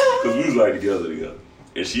 Because we was like together.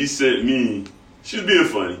 And she sent me, she was being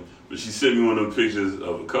funny, but she sent me one of them pictures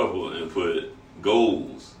of a couple and put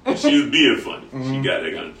goals. And she was being funny. She got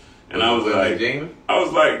that kind of. And I was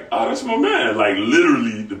like, oh, that's my man. Like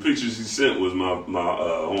literally, the picture she sent was my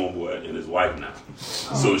homeboy and his wife now.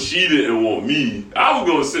 So she didn't want me. I was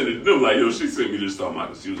gonna send it to them like, yo, she sent me this stuff,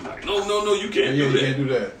 Michael. She was like, no, you can't do that. You can't do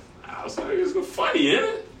that. I was like, it's funny, ain't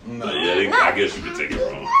it? No. But yeah, I guess you could take it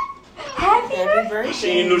wrong. Happy birthday. But she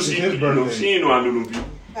ain't know she know I knew them people.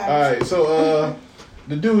 All right, so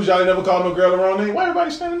the dudes, y'all ain't never called no girl the wrong name. Why everybody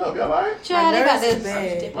standing up? Y'all all right? Child, they got this.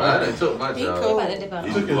 Well, I done took my job.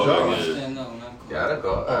 You took your job. Yeah, I done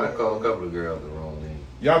called a couple of girls the wrong name.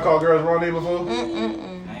 Y'all called girls the wrong name before?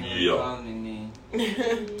 Yeah.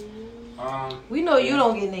 We know you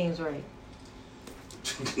don't get names right.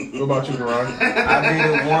 What about you, Ron? I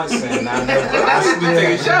did it once and I never. I used to be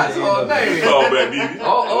taking shots all day. Call back, BB.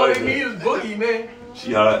 All they need is Boogie, man.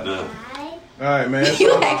 She hot now. All right, man.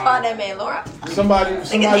 You ain't called that man Laura. Somebody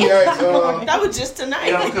asked. That was just tonight.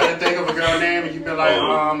 You ever couldn't think of a girl name and you been like,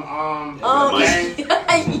 No, thing? you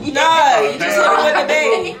just hit him with the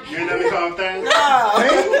name. You ain't never called thing? No,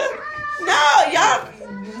 y'all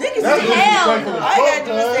niggas That's hell. disrespectful as All you gotta fuck,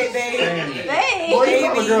 do is say baby. Boy, you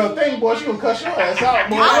call a girl thing, boy, she gonna cuss your ass out,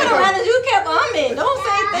 boy. I would have rather you kept umming. Don't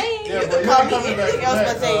say thing. Yeah, You can call me anything else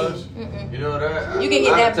but thing. You know that? You can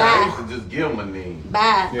get that I bye. used to just give them a name.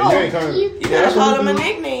 Bye. Yeah, you ain't coming. You gotta call him a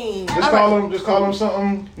nickname. Just call him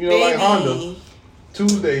something, like Honda.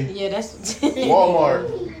 Tuesday. Yeah, that's Walmart.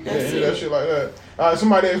 Yeah, that shit like that. All right,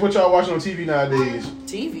 somebody asked what y'all watching on TV nowadays.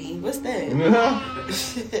 TV? What's that?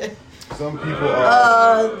 Some people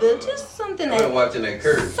are. Just something I've that been watching that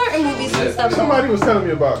Curse. certain movies and stuff. Somebody was telling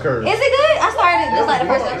me about Curse. Is it good? I started. That's like the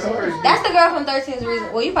first episode. That's the girl from 13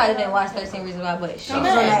 Reasons. Well, you probably didn't watch 13 Reasons Why, but she's on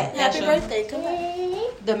that Happy show. birthday. Come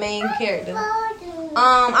on. The main character.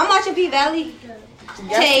 I'm watching P Valley.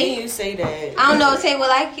 Tay, you say that. I don't know. Tay would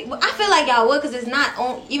like. I feel like y'all would because it's not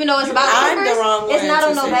on. Even though it's about I'm the wrong it's one not to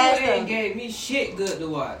on no say. bad You ain't stuff. gave me shit good to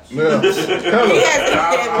watch. Yeah. He hasn't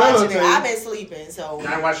been watching it. I've been sleeping, so. You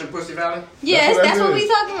ain't watching Pussy Valley? Yes, that's what we is.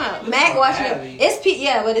 talking about. Mac watching it. It's P.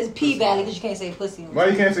 Yeah, but it's P Valley because you can't say pussy. Why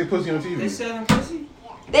you can't say pussy on TV? They selling pussy?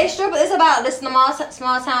 They strip. It's about the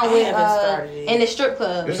small town with in the strip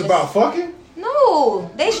club. It's about fucking?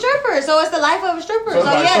 No, they strippers. So it's the life of a stripper. So it's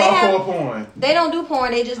like yeah, softcore porn. They don't do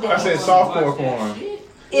porn. They just I said softcore porn.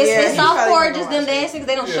 It's softcore, just them dancing.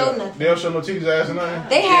 They don't show nothing. They don't show no titties, ass, or nothing.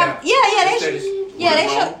 They have they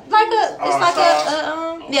show like a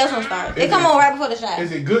that's on Stars. They come on right before the shot.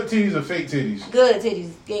 Is it good titties or fake titties? Good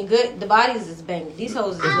titties, getting good. The bodies is banging. These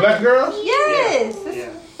hoes. It's black girls. Yes.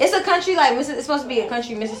 It's a country like it's supposed to be a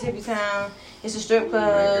country Mississippi town. It's a strip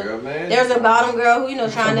club. Girl, There's a bottom girl who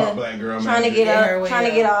trying to get up, trying to get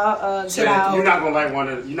out, get out. You're not gonna like one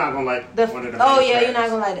of. You're not gonna like one of them. Oh yeah, you're not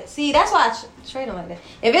gonna like it. See, that's why I trade them like that.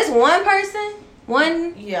 If it's one person,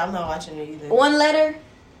 yeah, I'm not watching it either. One letter,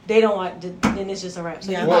 they don't like. Then it's just a wrap.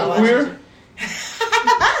 So yeah, what, queer?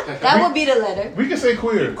 That would be the letter. We can say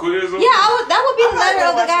queer. Queer. Yeah, that would be the letter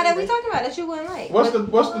of the guy that we talking about that you wouldn't like. What's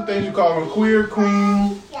the things you call them? Queer,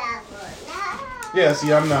 queen. Yeah,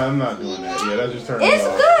 see, I'm not doing that. Yeah, that just turned me off. It's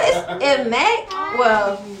good. If Mac,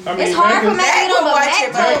 well, I mean, it's hard for Mac to get on, but Mac Mac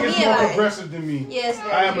is told me more about it. progressive than me. Yes,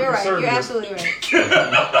 I am you're a right. You're conservative. absolutely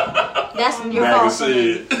right. That's your fault.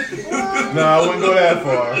 No, I wouldn't go that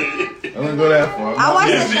far. I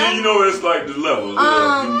watched the shot. You know, it's like the levels.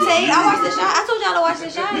 Tay, I watched the shot. I told y'all to watch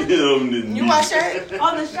the shot. You watched it?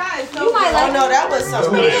 On the shot, is so you might like. Oh no, that was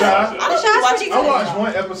something. The Shot? I watched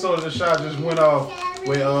one episode of The Shot. Just went off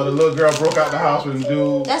where the little girl broke out the house with a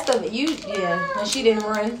dude. That's and she didn't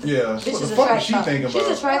run. Yeah. This What is the a fuck track was she star. thinking She's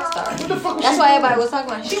about? a track star. What the fuck was That's she why thinking? everybody was talking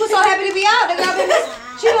about. She was so happy to be out. The girl been missing.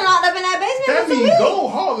 She been locked up in that basement. That for 2 means weeks. go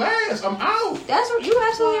haul ass. I'm out. That's what you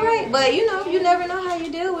absolutely right. But you never know how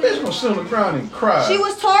you deal with Bitch it. gonna sit on the ground and cry. She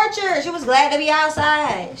was tortured. She was glad to be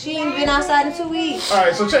outside. She ain't been outside in 2 weeks. All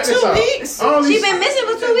right, so check this out. 2 weeks. She been missing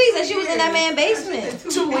for 2 weeks, and she was in that man's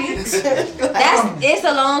basement. 2 weeks. It's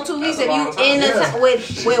a long 2 weeks if you in the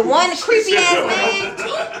with one creepy ass man,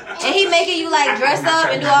 and he making you like dress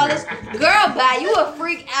up and do all this. Girl, bye. You would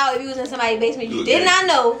freak out if you was in somebody's basement. You did not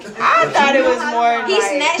know. I thought it was more. He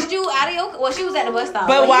like, snatched you out of your. Well, she was at the bus stop.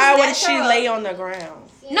 but he why would snatched she her up. lay on the ground?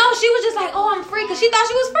 No, she was just like, "Oh, I'm free," because she thought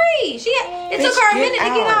she was free. It took her a minute to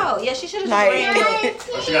get out. Yeah, she should have just ran.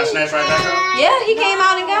 Oh, she got snatched right back up? Yeah, he came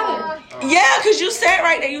out and got her. Yeah, because you sat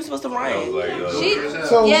right there. You were supposed to run. It was real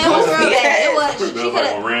bad. It was.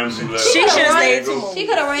 She should have stayed. She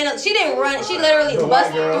could have ran up. She didn't run. She literally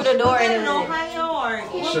busted through the door and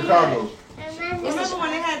Chicago. Remember when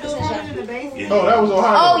they had those women in the basement? Oh, that was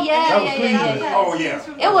Ohio. Oh yeah, That was Cleveland. Oh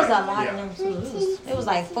yeah. It was a lot of them too. It was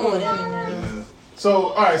like 4 of them in there. So,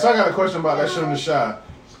 all right. So I got a question about that show in The Shot.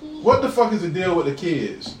 What the fuck is the deal with the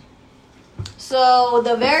kids? So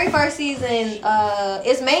the very first season,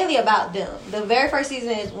 it's mainly about them. The very first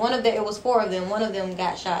season is it was 4 of them. One of them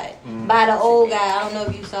got shot by the old guy. I don't know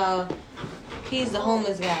if you saw. He's the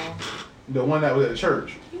homeless guy. The one that was at the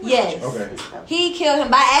church. Yes. Okay. He killed him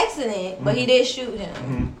by accident, but he did shoot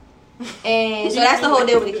him. And so that's the whole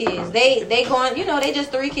deal with the kids. They going, they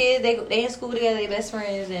just 3 kids. They in school together. They best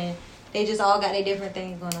friends, and they just all got their different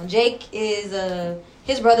things going on. Jake is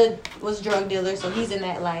his brother was a drug dealer, so he's in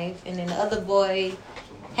that life. And then the other boy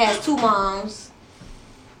has 2 moms.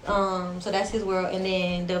 So that's his world. And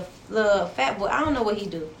then the little fat boy, I don't know what he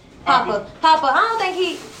do. Papa, I don't think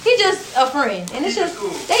he just a friend. And it's just,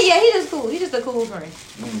 he just cool. He's just a cool friend.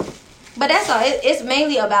 But that's all. It's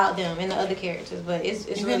mainly about them and the other characters, but it's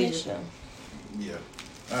really just them. Yeah.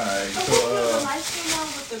 All right. So the light skin one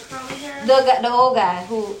with the curly hair? The old guy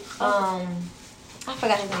who I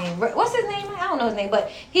forgot his name. What's his name? I don't know his name,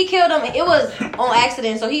 but he killed him. It was on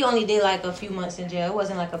accident, so he only did like a few months in jail. It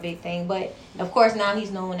wasn't like a big thing, but of course now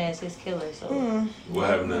he's known as his killer. So what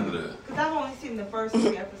happened after that? Because I've only seen the first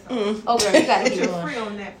 3 episodes. Oh girl, you gotta keep It's going. free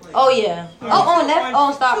on Netflix. Oh yeah. On Netflix.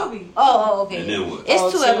 On Star. Oh okay. And then what?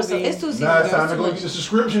 It's 2 episodes. It's 2 seasons. Now it's time to go get your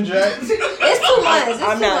subscription, Jack. It's 2 months.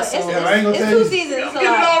 I'm not It's sold. I ain't gonna tell 2 you. seasons. It's a Get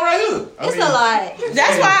it lot. all right here. It's a lot.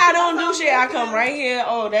 That's why I don't do shit. I come right here.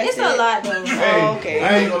 Oh, that's It's it. a lot though. Hey, Oh, okay.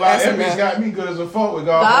 I ain't gonna lie, That's Epics enough. got me good as a fuck with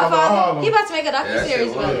Godfather Harlem. He about to make a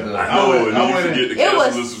docuseries about it. No, and then you forget to It cancel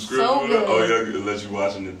was the subscription. so good. Oh, yeah, it let you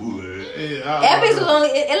watching the bootleg. Epics was only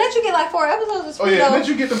it let you get like 4 episodes. It's Oh free, yeah, though. let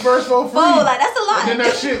you get the first 4 free. Oh, like that's a lot. And then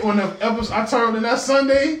that shit when the episode I turned in that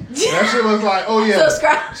Sunday, that shit was like, oh yeah,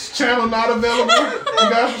 Subscribe. Channel not available. You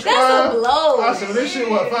guys subscribe. That's a blow. I said this shit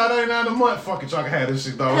what $5.99 a month. Fuck it, y'all can have this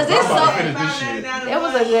shit dog. I'm 'Cause it's about to so- finish this shit. It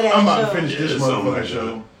was a good ass I'm about show. to finish this Yeah, something motherfucking like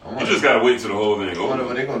show. You just gotta wait till the whole thing I wonder over.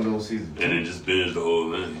 what they gonna do in season 2. And then just binge the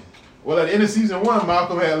whole thing. Well, at the end of season 1,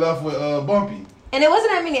 Malcolm had left with Bumpy. And it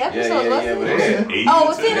wasn't that many episodes, was it? but they had Oh,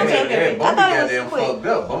 was it? Okay. I Bumpy thought it goddamn was quick. fucked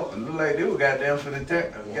up. Bumpy looked like they were goddamn for the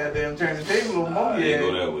goddamn turn the table on Bumpy. They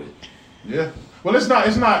go that way. Yeah. Well, it's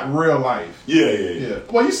not real life. Yeah.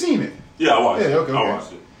 Well, you seen it. Yeah, I watched it. Okay. I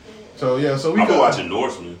watched it. So yeah, so we I've been got watching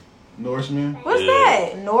Norseman. Norseman. What's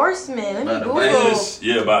that? Norseman. Let me Google. It's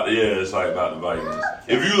like about the Vikings.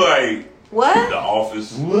 If you like What? The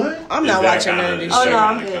Office, what? I'm not watching none of this Oh shit. no,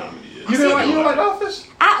 I'm good. You don't like Office?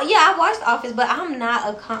 I watched Office, but I'm not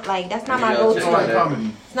a like that's not my go-to. You like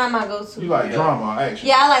comedy? It's not my go-to. You like drama or action?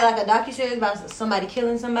 Yeah, I like a docuseries about somebody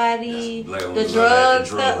killing somebody, Black the women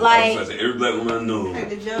drugs, like every black woman I know.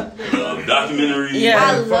 Documentary. Yeah,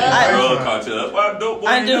 I love drug cartel. That's why dope boy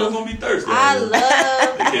I do. gonna be thirsty. I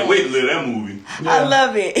love. They can't wait to live that movie. I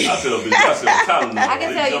love it. I tell Tylenol. I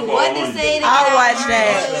can tell you what to say. I'll watch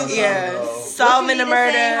that. Yeah. Solving the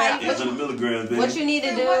murder. 800 milligrams, baby. What you need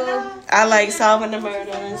to do. I like solving the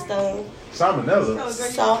murder and stuff. Salmonella.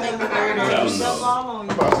 Solving the murder. I'm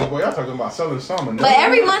about to say, boy, y'all talking about selling salmonella. But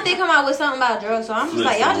every month they come out with something about drugs, so I'm just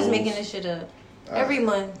like, y'all just Flintstones. making this shit up. Every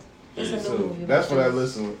month, it's a So new movie. that's for that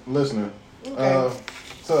listener. Okay.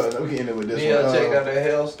 So we can end it with this Yeah, one. check out that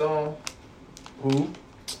Hellstorm. Who?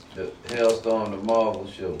 The Hellstorm, the Marvel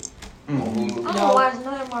show. I don't watch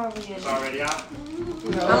none of Marvel yet. It's already out.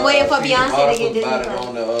 I'm waiting for Beyonce to get Disney about it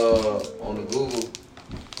Plus. on the Google.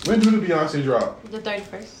 When do the Beyonce drop? The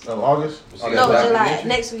 31st. Of August? She Okay. got No, a July. documentary?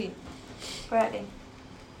 Next week. Friday.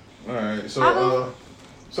 Alright, so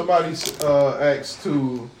somebody asked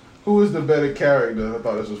who is the better character? I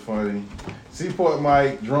thought this was funny. Seaport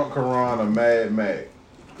Mike, Drunk Karan, or Mad Mac?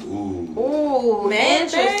 Ooh, Mad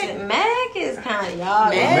interesting. Mac is kind of y'all.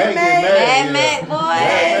 Mad Mac, boy.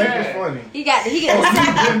 Mad Mac is funny. He got the sitting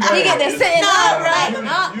up right. You've been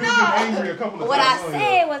angry a couple of What times. I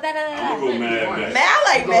said was that. Man, I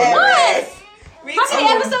like Mad Mac. How many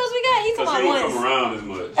episodes we got? He Cause talking he about don't come once. around as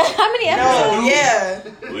much. How many episodes? No, yeah.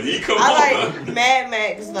 When he come I on, like Mad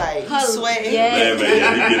Max, like he's sweating. Mad Mac, yeah, he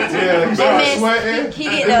get it. Yeah, he started sweating. He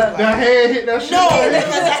get the. That head hit that shit. No, because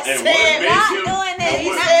I And said what Not makes him, doing that. and He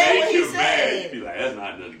what said make what he him mad, said. you be like, that's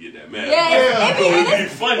not nothing to get that mad. Yeah,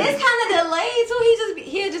 It's funny. It's kind of delayed too.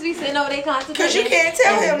 He'll just be sitting over there concentrating. Because you can't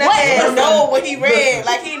tell him that man know what he read.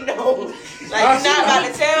 Like he knows. Like you're not about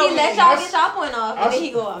to tell He me. let y'all get y'all point off, and then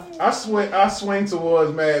he go off. I swing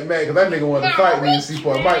towards Mad Mac because that nigga wanted to fight me in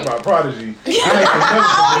Seaport Mike by Prodigy. I ain't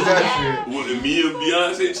for that shit. With me and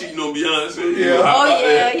Beyonce cheating on Beyonce.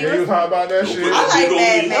 Yeah. He was hot about that shit. I like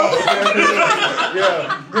Mad Mac.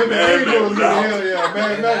 Yeah. Him and Angel was in hell, yeah.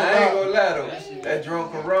 Mad I Mac ain't was gonna lie though. That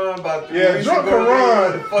Drunk Karan about to Drunk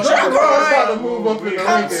Karan. Drunk Karan's about to move up in the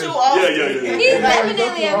rankings. Yeah. He's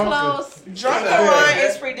definitely a close. Drunk Karan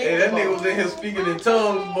is Hey, predictable. that nigga was in here speaking in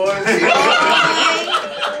tongues, boy.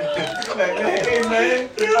 Like, hey man.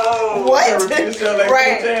 What? Like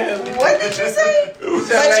Right. What did you say?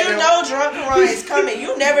 But you know Drunk Karan is coming.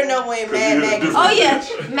 You never know when Mad Mac is Oh yeah,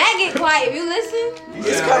 Mac get quiet. If you listen,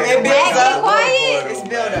 It's coming. It Mac builds get up. quiet. It's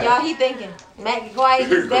build up. Y'all, he thinking. Mac get quiet.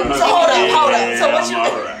 He's definitely. So hold up. So what you?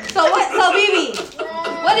 So BB,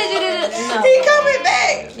 what did you do? No. He coming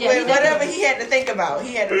back Yeah, with whatever he had to think about.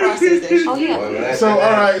 He had to process that shit. Oh yeah. So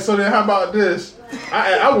alright, so then how about this?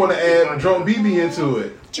 I want to add Drunk BB into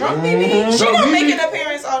it. Drunk BB? She don't make an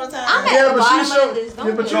appearance all the time. I'm at Yeah, the but she bottom showed. of this. Yeah,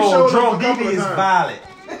 Don't but you do it. showed Drunk up a couple BB of is times. violent.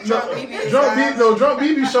 Drunk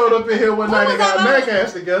BB showed up in here one night and got was Mac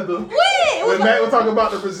ass together. When Mac was talking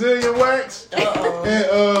about the Brazilian wax. And I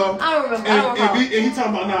don't remember. and he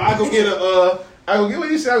talking about now I go get what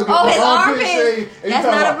he said. I go get Oh, my his armpit armpit. shaved. And he That's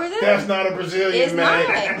talking not a about, Brazilian? That's not a Brazilian, It's man.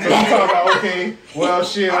 not. So he talking about, okay, well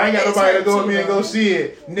shit, I ain't got nobody to go with me and go see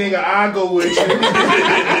it. Nigga, I go with you. Yeah.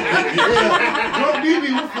 Drunk BB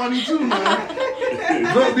was funny too, man.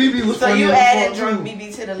 Drunk BB was So funny. you as added fuck, Drunk too. BB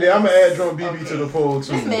to the list. Yeah, I'm gonna add Drunk BB to the poll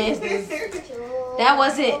too. This man's that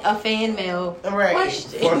wasn't a fan mail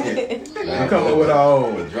question. Fuck it. We come up with our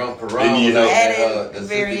own. Drunk Karan was like the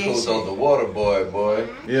 60 coast of the water boy.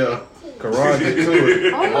 Yeah. Karan get to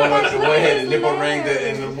it. The one had the nipple ring that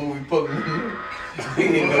in the movie Pokemon. Yeah,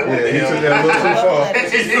 he took that a little too far.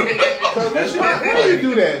 Why do you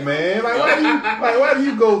do that, man? Why do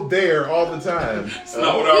you go there all the time? He's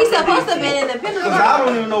supposed to be in the Independence. I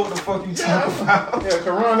don't even know what the fuck you talking about. Yeah,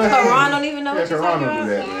 Karan don't even know what you're talking about. Do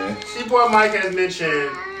that, man. C-Boy Mike has mentioned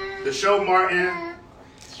the Show Martin,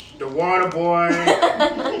 the Water Boy,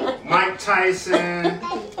 Mike Tyson,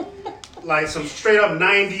 like some straight up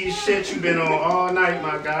 90s shit you've been on all night,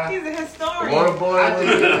 my guy. He's a historian. Water Boy. I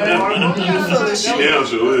think Yeah,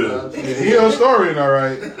 sure is. Yeah, he a historian, all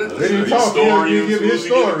right. Let him talk. He give his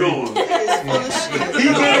story. He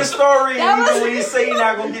get his story in even when he say he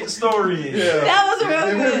not gonna get the story in. Yeah. That was real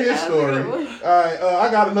Give good. his story. All right, I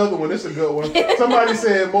got another one. This is a good one. Somebody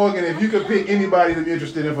said, Morgan, if you could pick anybody to be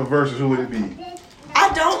interested in for versus, who would it be? I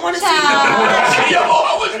don't want to see Yo,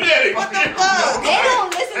 I was ready. What the fuck? They don't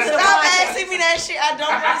listen to the Stop podcast. asking me that shit. I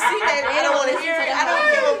don't want to see that. I don't want to hear it. I don't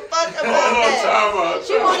give a fuck about Hold on, that. time out.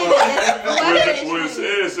 She won't even When it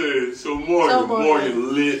said, so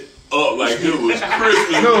Morgan lit up like it was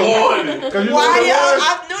Christmas morning. Why y'all?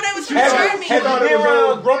 I knew they was trying me. Have you been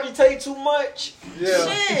around Brody Tate too much? Yeah.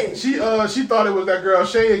 Shit. She thought it was that girl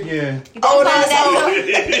Shay again. Oh, that's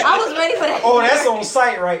I was ready for that. Oh, that's on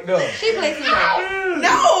site right there. She played too much.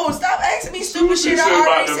 No, stop asking me stupid shit. I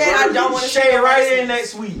already said I don't want to Shay right in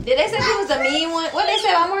next week. Did they say she was a mean one? What they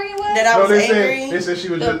said about Morgan was? That I was they angry. said she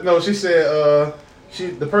was just, no, she said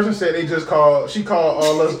the person said she called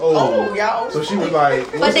all us old. Oh, y'all old. So she was like,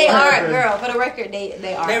 But they are, girl. For the record,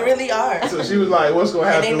 they are. They really are. So she was like, what's gonna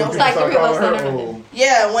happen when people like start calling her old?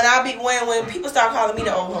 Yeah, when people start calling me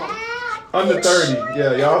the old hoe. Under 30.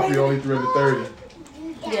 Yeah, y'all three only through under 30.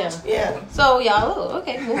 Yeah. So y'all,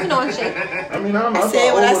 okay, moving on, Shay. I mean, I don't know. I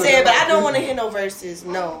said what I said, but I don't want to hear no verses.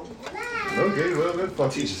 No. Okay, well, let's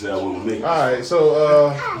fuck Teach us that one with me. Alright,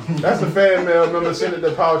 so that's the fan mail. Remember, send it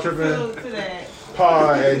to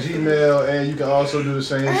powertrippingpod@gmail, and you can also do the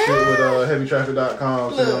same shit with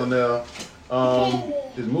heavytraffic.com. Send it on there.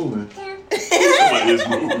 It's moving. It's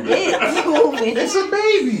moving. It's moving. It's a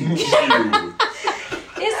baby.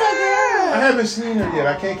 It's a girl. I haven't seen her yet.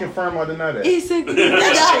 I can't confirm or deny that. It's a girl. I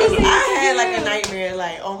had like a nightmare,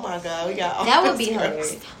 like, oh my god, we got all That would these be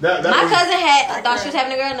girls. hilarious. That My was- cousin thought she was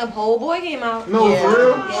having a girl, and the whole boy came out. No, for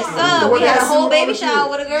real? Yes, sir. We had a whole baby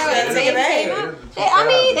shower with a girl, and the take a baby name. came out.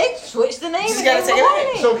 They switched the name. Just gotta take a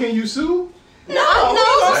name. So can you sue? No,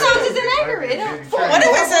 sometimes it's inaccurate. What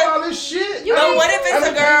if it's all this shit? what if it's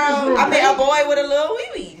a girl? I mean, a boy with a little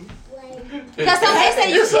wee wee. Because they say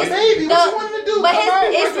you can. Baby, what you want to do? But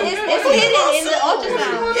it's hidden in the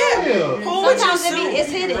ultrasound. Yeah. Who would you Sometimes sue? it's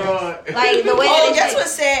hidden. Like the way Oh, that guess what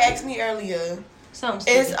Sad asked me earlier?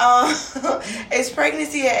 Something. It's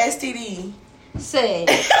pregnancy or STD. Said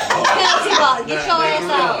penalty law. Get your ass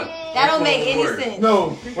out. That don't make any sense.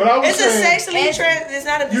 No, what I was It's a saying. sexually it's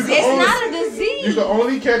not a disease. It's not a disease. You can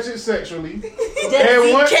only catch it sexually. Catch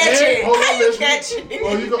it. Hold How on, you listen. catch it?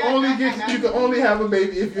 Well, you can only have a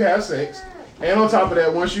baby if you have sex. And on top of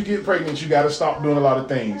that, once you get pregnant, you got to stop doing a lot of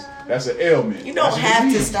things. That's an ailment. You don't That's a have to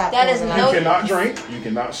disease. stop. That is doing no- You cannot drink. You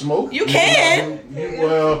cannot smoke. You can. You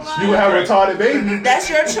will have a retarded baby. That's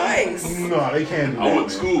your choice. No, they can't do that. I went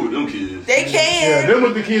to school with them kids. They Yeah, can. them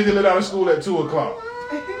with the kids that let out of school at 2:00.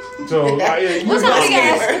 So, you What time you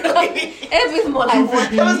got? It was more like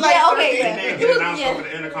 1. It was like Yeah, okay, And yeah. they It get was, announced yeah. over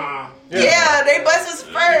the intercom. Yeah, they bus was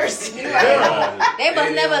first. They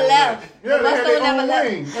bus never left. The Yeah, they bus had don't their never own left.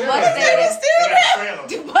 wing. The Yeah. bus stayed there. Still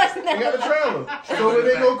The bus They never got a left. trailer. So when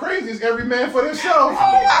they go crazy, it's every man for themselves.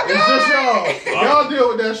 my It's just y'all. Y'all deal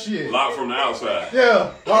with that shit. Locked from the outside. Yeah,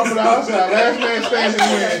 lock from the outside. Last man standing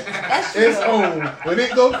win. That's true. It's on. When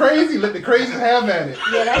it go crazy, let the crazies have at it.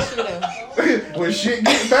 Yeah, that's true though. When shit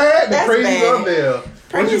get bad, the That's crazies bad. are there.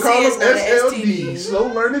 What you Pregnancy call is them? not an SLD, slow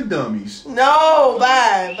learning dummies. No,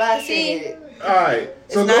 bye. Bye, See? said. All right.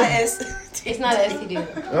 It's So not go- an STD. It's not an STD.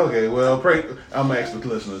 Okay, well, I'm gonna ask the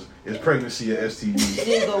listeners: is pregnancy a STD?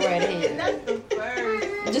 Just go right ahead. That's the first.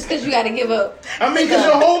 Just because you got to give up. I mean, because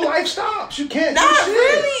your whole life stops. You can't Not do shit.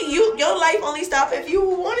 really. Your life only stop if you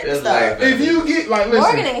want it to It's stop. like If you get like, Morgan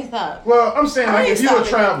listen. ain't stop. Well, I'm saying I like ain't if you're a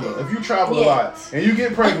stopping traveler, if you travel a Yeah. lot and you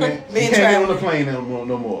get pregnant, you Being can't get on traveler. the plane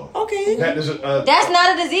no more. Okay. That is That's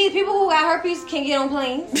not a disease. People who got herpes can get on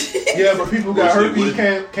planes. yeah, but people who got herpes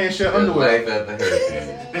can't share underwear. Life after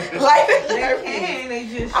herpes. Life is They herpes. can. They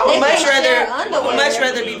just. I would They much can't share rather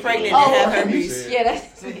underwear. be pregnant Oh, than have herpes. Yeah,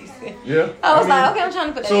 that's what he said. Yeah. I was mean, like, okay, I'm trying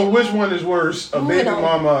to put that So in. which one is worse, a Moving baby on.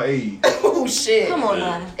 mama or AIDS? Oh shit. Come on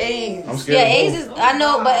now. AIDS. I'm scared. Yeah, of AIDS both. is, I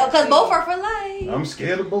know, but because both are for life. I'm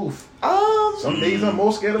scared of both. Some days I'm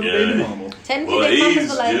more scared of a baby mama. Technically, they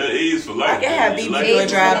mamas for life. AIDS for life. I can have BB do a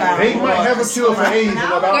drive-out. They might have a cure for AIDS in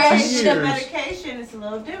about 2 years. The medication is a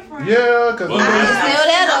little different. Yeah, because still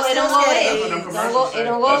there though. It don't go away. It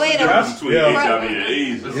don't go away though. That's between HIV and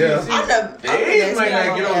AIDS. Yeah. The AIDS might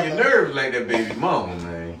not get on your nerves like that baby mama,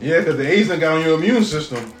 man. Yeah, because the AIDS done got on your immune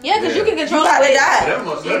system. Yeah, because you can control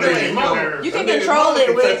it. You can control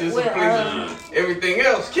it with everything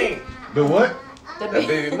else can't. The what? That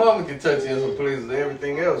baby mama can touch you in some places that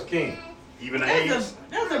everything else can't. Even AIDS.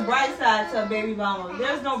 There's a bright side to a baby mama.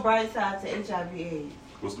 There's no bright side to HIV/AIDS.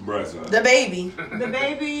 What's the bright side? The baby. The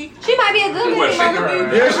baby. She might be a good baby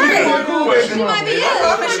mama. Yeah, she might be a cool baby She might be.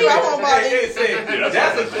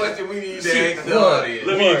 That's a question we need to ask the audience.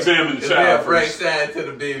 Let me examine the child right first. side to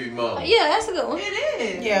the baby mama. Yeah, that's a good one. It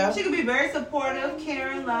is. Yeah. She could be very supportive,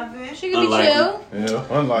 caring, loving. She could be chill. Yeah,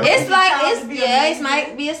 unlike It's like it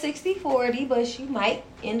might be a 60-40, but she might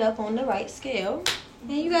end up on the right scale.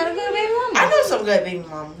 And you got a good baby mama. I know some good baby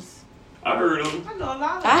mamas. I heard of them. I know a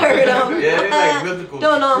lot of I heard them. Yeah, they like mythical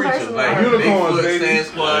Don't know them creatures, personally. like Unicorns, Bigfoot, baby.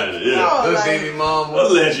 Sasquatch, Yeah. good baby mama.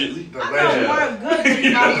 Allegedly. I know more good baby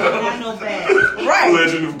mamas than I know bad. Right.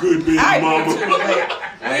 Legend of good baby I mama. agree too, but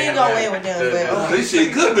we ain't gonna win with them. But They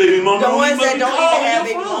say good baby mama. the ones that don't even have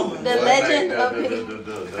baby mamas. The legend of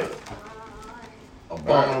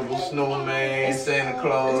Abominable snowman, Santa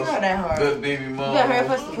Claus, It's not that hard. good baby You mama. got her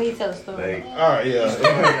first before you tell the story. Like, All right,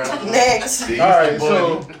 yeah. Next. All right,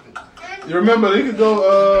 so you remember you could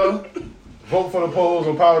go vote for the polls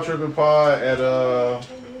on Power Tripping Pod at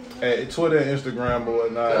Twitter and Instagram or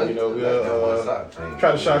whatnot. You know, we'll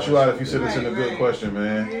try to shout you out if you send us in a good question,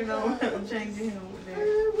 man. You know, I'm changing him with that.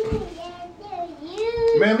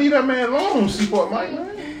 Man, leave that man alone, Seaport Mike, man.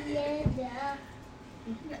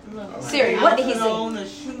 Siri, what did he say?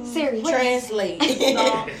 Siri, Translate.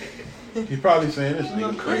 He's probably saying this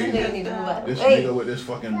nigga crazy. This nigga with this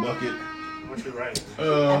fucking bucket. What you writing?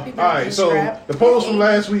 All right, so the polls from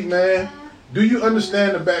last week, man. Do you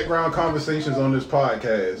understand the background conversations on this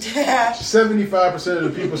podcast? 75% of the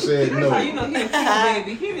people said no. You know, he's a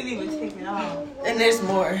baby. He didn't even take it off. And there's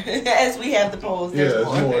more. As we have the polls, Yeah, there's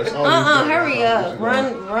it's more. It's always hurry up.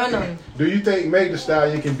 Run them. Do you think Meg Thee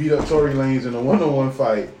Stallion can beat up Tory Lanez in a one-on-one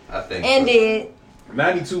fight? I think And did.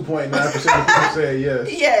 92.9% of people said yes.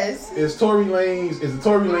 Yes. Is the Tory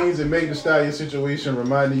Lanez and Meg Thee Stallion situation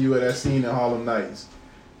reminding you of that scene in Harlem Nights?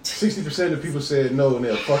 60% of people said no, and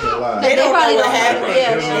they're fucking alive. They don't probably know what don't happened. know.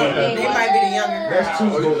 Yeah, They might be the younger That's crowd. two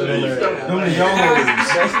votes on that.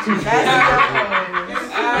 That's two votes.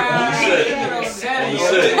 You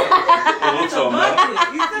said. I'm talking about.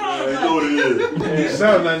 You know what it is.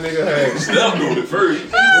 Sound that nigga had. Stop doing it first.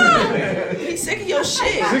 He's sick of your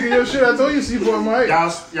shit. Sick of your shit. I told you, Seaport Mike. Y'all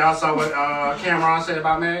saw what Cameron said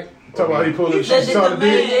about Meg? Talk about he pulled up. She saw the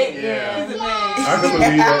dick. Yeah. I can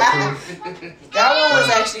believe that too. That one was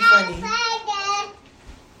actually funny.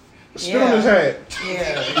 Spit on his hat.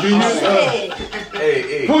 Yeah. Do you,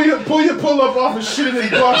 hey. Pull your pull up off and shit in his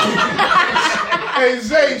bucket. Hey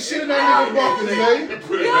Zay, shit in that nigga bucket, Zay.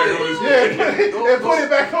 Put it back on his Yeah, put it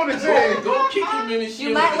back on his head. Go kick him in his shit.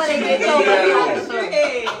 You might want to get told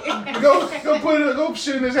Go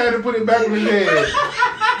shit in his head and put it back on his head.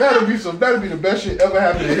 That'll be the best shit ever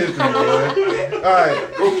happened in history, boy.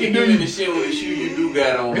 Alright. Go kick him in the shit with the shoe you do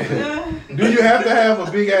got on. Do you have to have a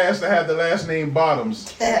big ass to have the last name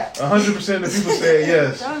Bottoms? 100% of people said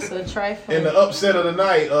yes. That's a trifle. In the upset of the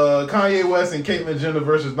night, Kanye West and Caitlyn Jenner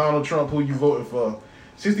versus Donald Trump, who you voting for?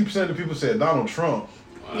 60% of people said Donald Trump.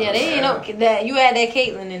 Yeah, they ain't know that you had that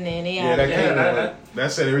Caitlyn in there. Yeah, that Caitlyn.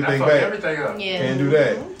 That set everything That back. fucked everything up. Yeah. Can't do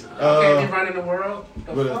that. Can't be running the world.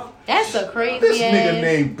 That's a crazy This nigga ass.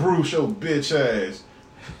 named Bruce, your bitch ass.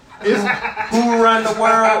 Who run the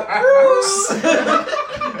world?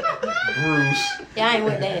 Bruce. Yeah, I ain't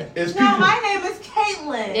with that. It's No, my name is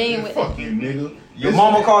Caitlyn. They ain't with Fuck you, nigga. Your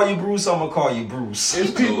mama call you Bruce, I'ma call you Bruce.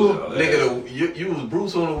 It's people. Nigga, you was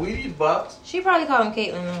Bruce on the Wheaties box. She probably called him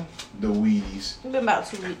Caitlyn though. The Wheaties. It's been about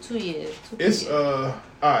 2 years. It's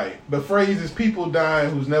alright. The phrase is people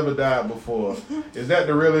dying who's never died before. Is that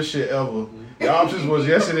the realest shit ever? The options was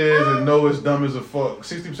yes it is and no it's dumb as a fuck.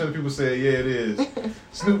 60% of people said yeah it is.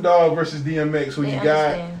 Snoop Dogg versus DMX, who They you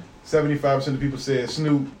got? understand. 75% of people said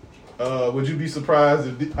Snoop. Would you be surprised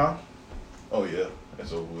if Oh yeah,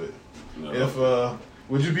 that's over with. No. If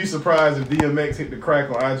would you be surprised if DMX hit the crack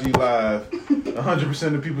on IG Live?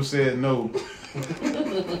 100% of people said no.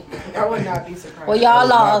 I would not be surprised. Well, y'all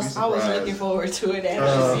lost. I was looking forward to it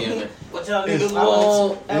actually. What y'all niggas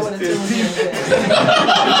want? I would have tuned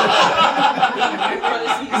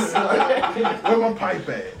Where my pipe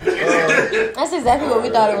at? That's exactly what we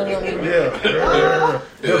thought it was gonna be. Yeah.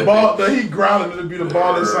 The ball, he growling to be the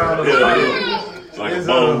balling sound of the pipe. Like is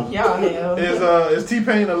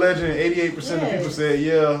T-Pain a legend? 88% of people said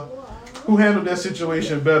yeah. Who handled that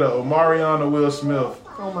situation better, Omarion or Will Smith?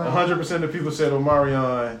 100% of people said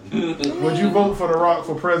Omarion. Would you vote for The Rock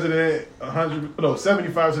for president?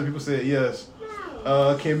 75% of people said yes.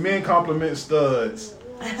 Can men compliment studs?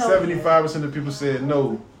 75% of people said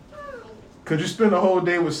no. Could you spend a whole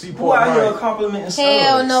day with Seaport Who out here Mike? complimenting studs?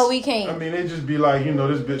 Hell no, we can't. I mean, they just be like, you know,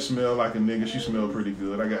 this bitch smell like a nigga. She smell pretty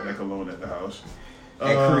good. I got that cologne at the house.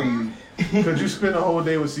 Could you spend a whole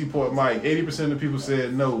day with Seaport Mike? 80% of people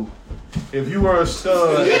said no. If you were a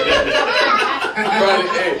stud,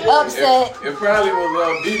 upset. It probably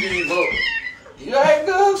was BB vote. You ain't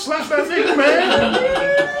good. Slash that nigga, man.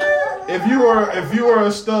 If you were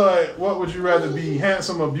a stud, what would you rather be,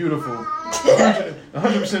 handsome or beautiful?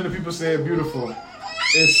 100% of people said beautiful.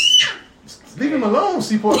 Leave him alone,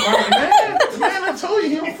 Seaport Mike, man. Man, I told you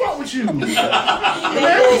he don't fuck with you. Man, I'm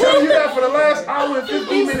telling you that for the last hour and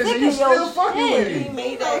 15 minutes and you still fucking with him. He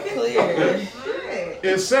made that clear.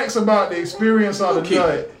 Is sex about the experience or the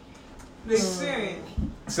nut? The experience.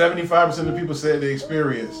 75% of people said the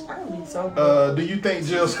experience. Do you think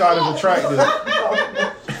Jill Scott is attractive?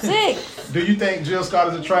 Do you think Jill Scott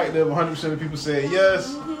is attractive? 100% of people said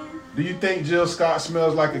yes. Do you think Jill Scott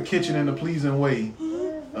smells like a kitchen in a pleasing way?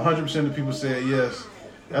 100% of people said yes.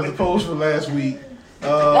 As opposed to last week.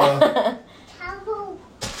 So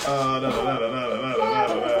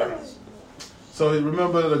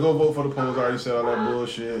remember to go vote for the polls. I already said all that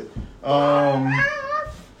bullshit.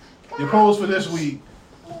 Your polls for this week.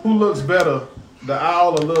 Who looks better? The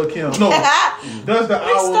Owl or Lil' Kim? No. Does the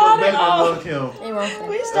Owl look better than Lil' Kim?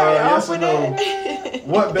 We started off Yes or with no? that.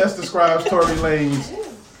 What best describes Tory Lanez?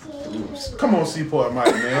 Come on, Seaport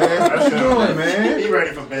Mike, man. What you doing, man? He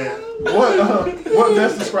ready for bed. What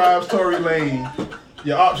best describes Tory Lane?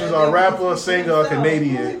 Your options are rapper, singer, or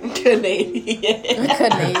Canadian. Canadian.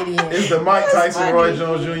 Is the Mike Tyson Roy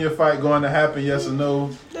Jones Jr. fight going to happen? Yes or no?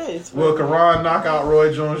 Will Karan knock out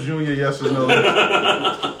Roy Jones Jr.? Yes or no?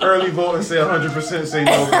 Early voting say 100% say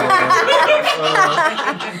no.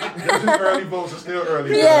 Just early votes are still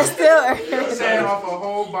early. Yeah, still early. You're saying off a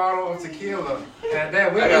whole bottle of tequila. And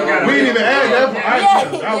that we didn't even add that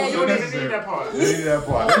part. That was you don't even unnecessary. need that part. You need that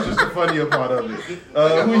part. That's just the funnier part of it.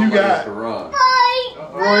 Who you got? Roy.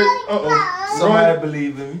 Somebody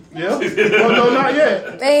believe in me. Yeah. Well, no, not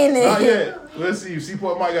yet. Ain't it? Not yet. Let's see.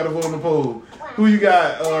 Seaport Mike got to vote on the poll. Who you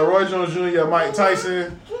got? Roy Jones Jr., Mike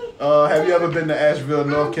Tyson. Have you ever been to Asheville,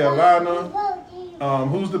 North Carolina?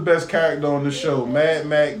 Who's the best character on the show? Mad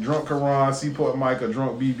Mac, Drunk Karan, Seaport Mike, or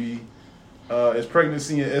Drunk BB? Is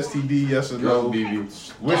pregnancy and STD, yes or no?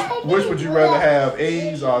 Which would you rather have,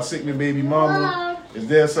 AIDS or a sickening baby mama? Is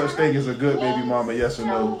there such thing as a good baby mama, yes or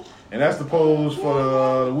no? And that's the polls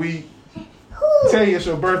for the week. Tell you it's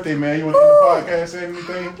your birthday, man. You want to end the podcast, say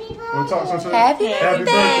anything? Want to talk something? Happy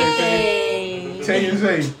birthday, Tay. Tay and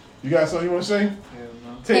Zay. You got something you want to say?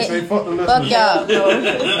 Tay, say fuck the listeners. Fuck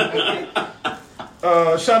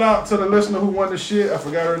y'all. Shout out to the listener who won the shit. I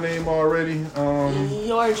forgot her name already.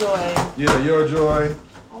 Your Joy. Yeah, Your Joy.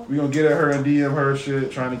 We gonna get at her and DM her shit,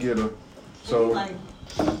 trying to get her. So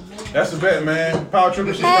that's the bet, man. Power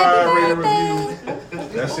Triple, subscribe, rate, and review.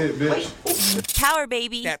 That's it, bitch. Power,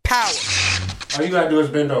 baby. That power. All you gotta do is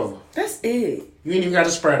bend over. That's it. You ain't even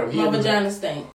gotta spread them. My vagina stink.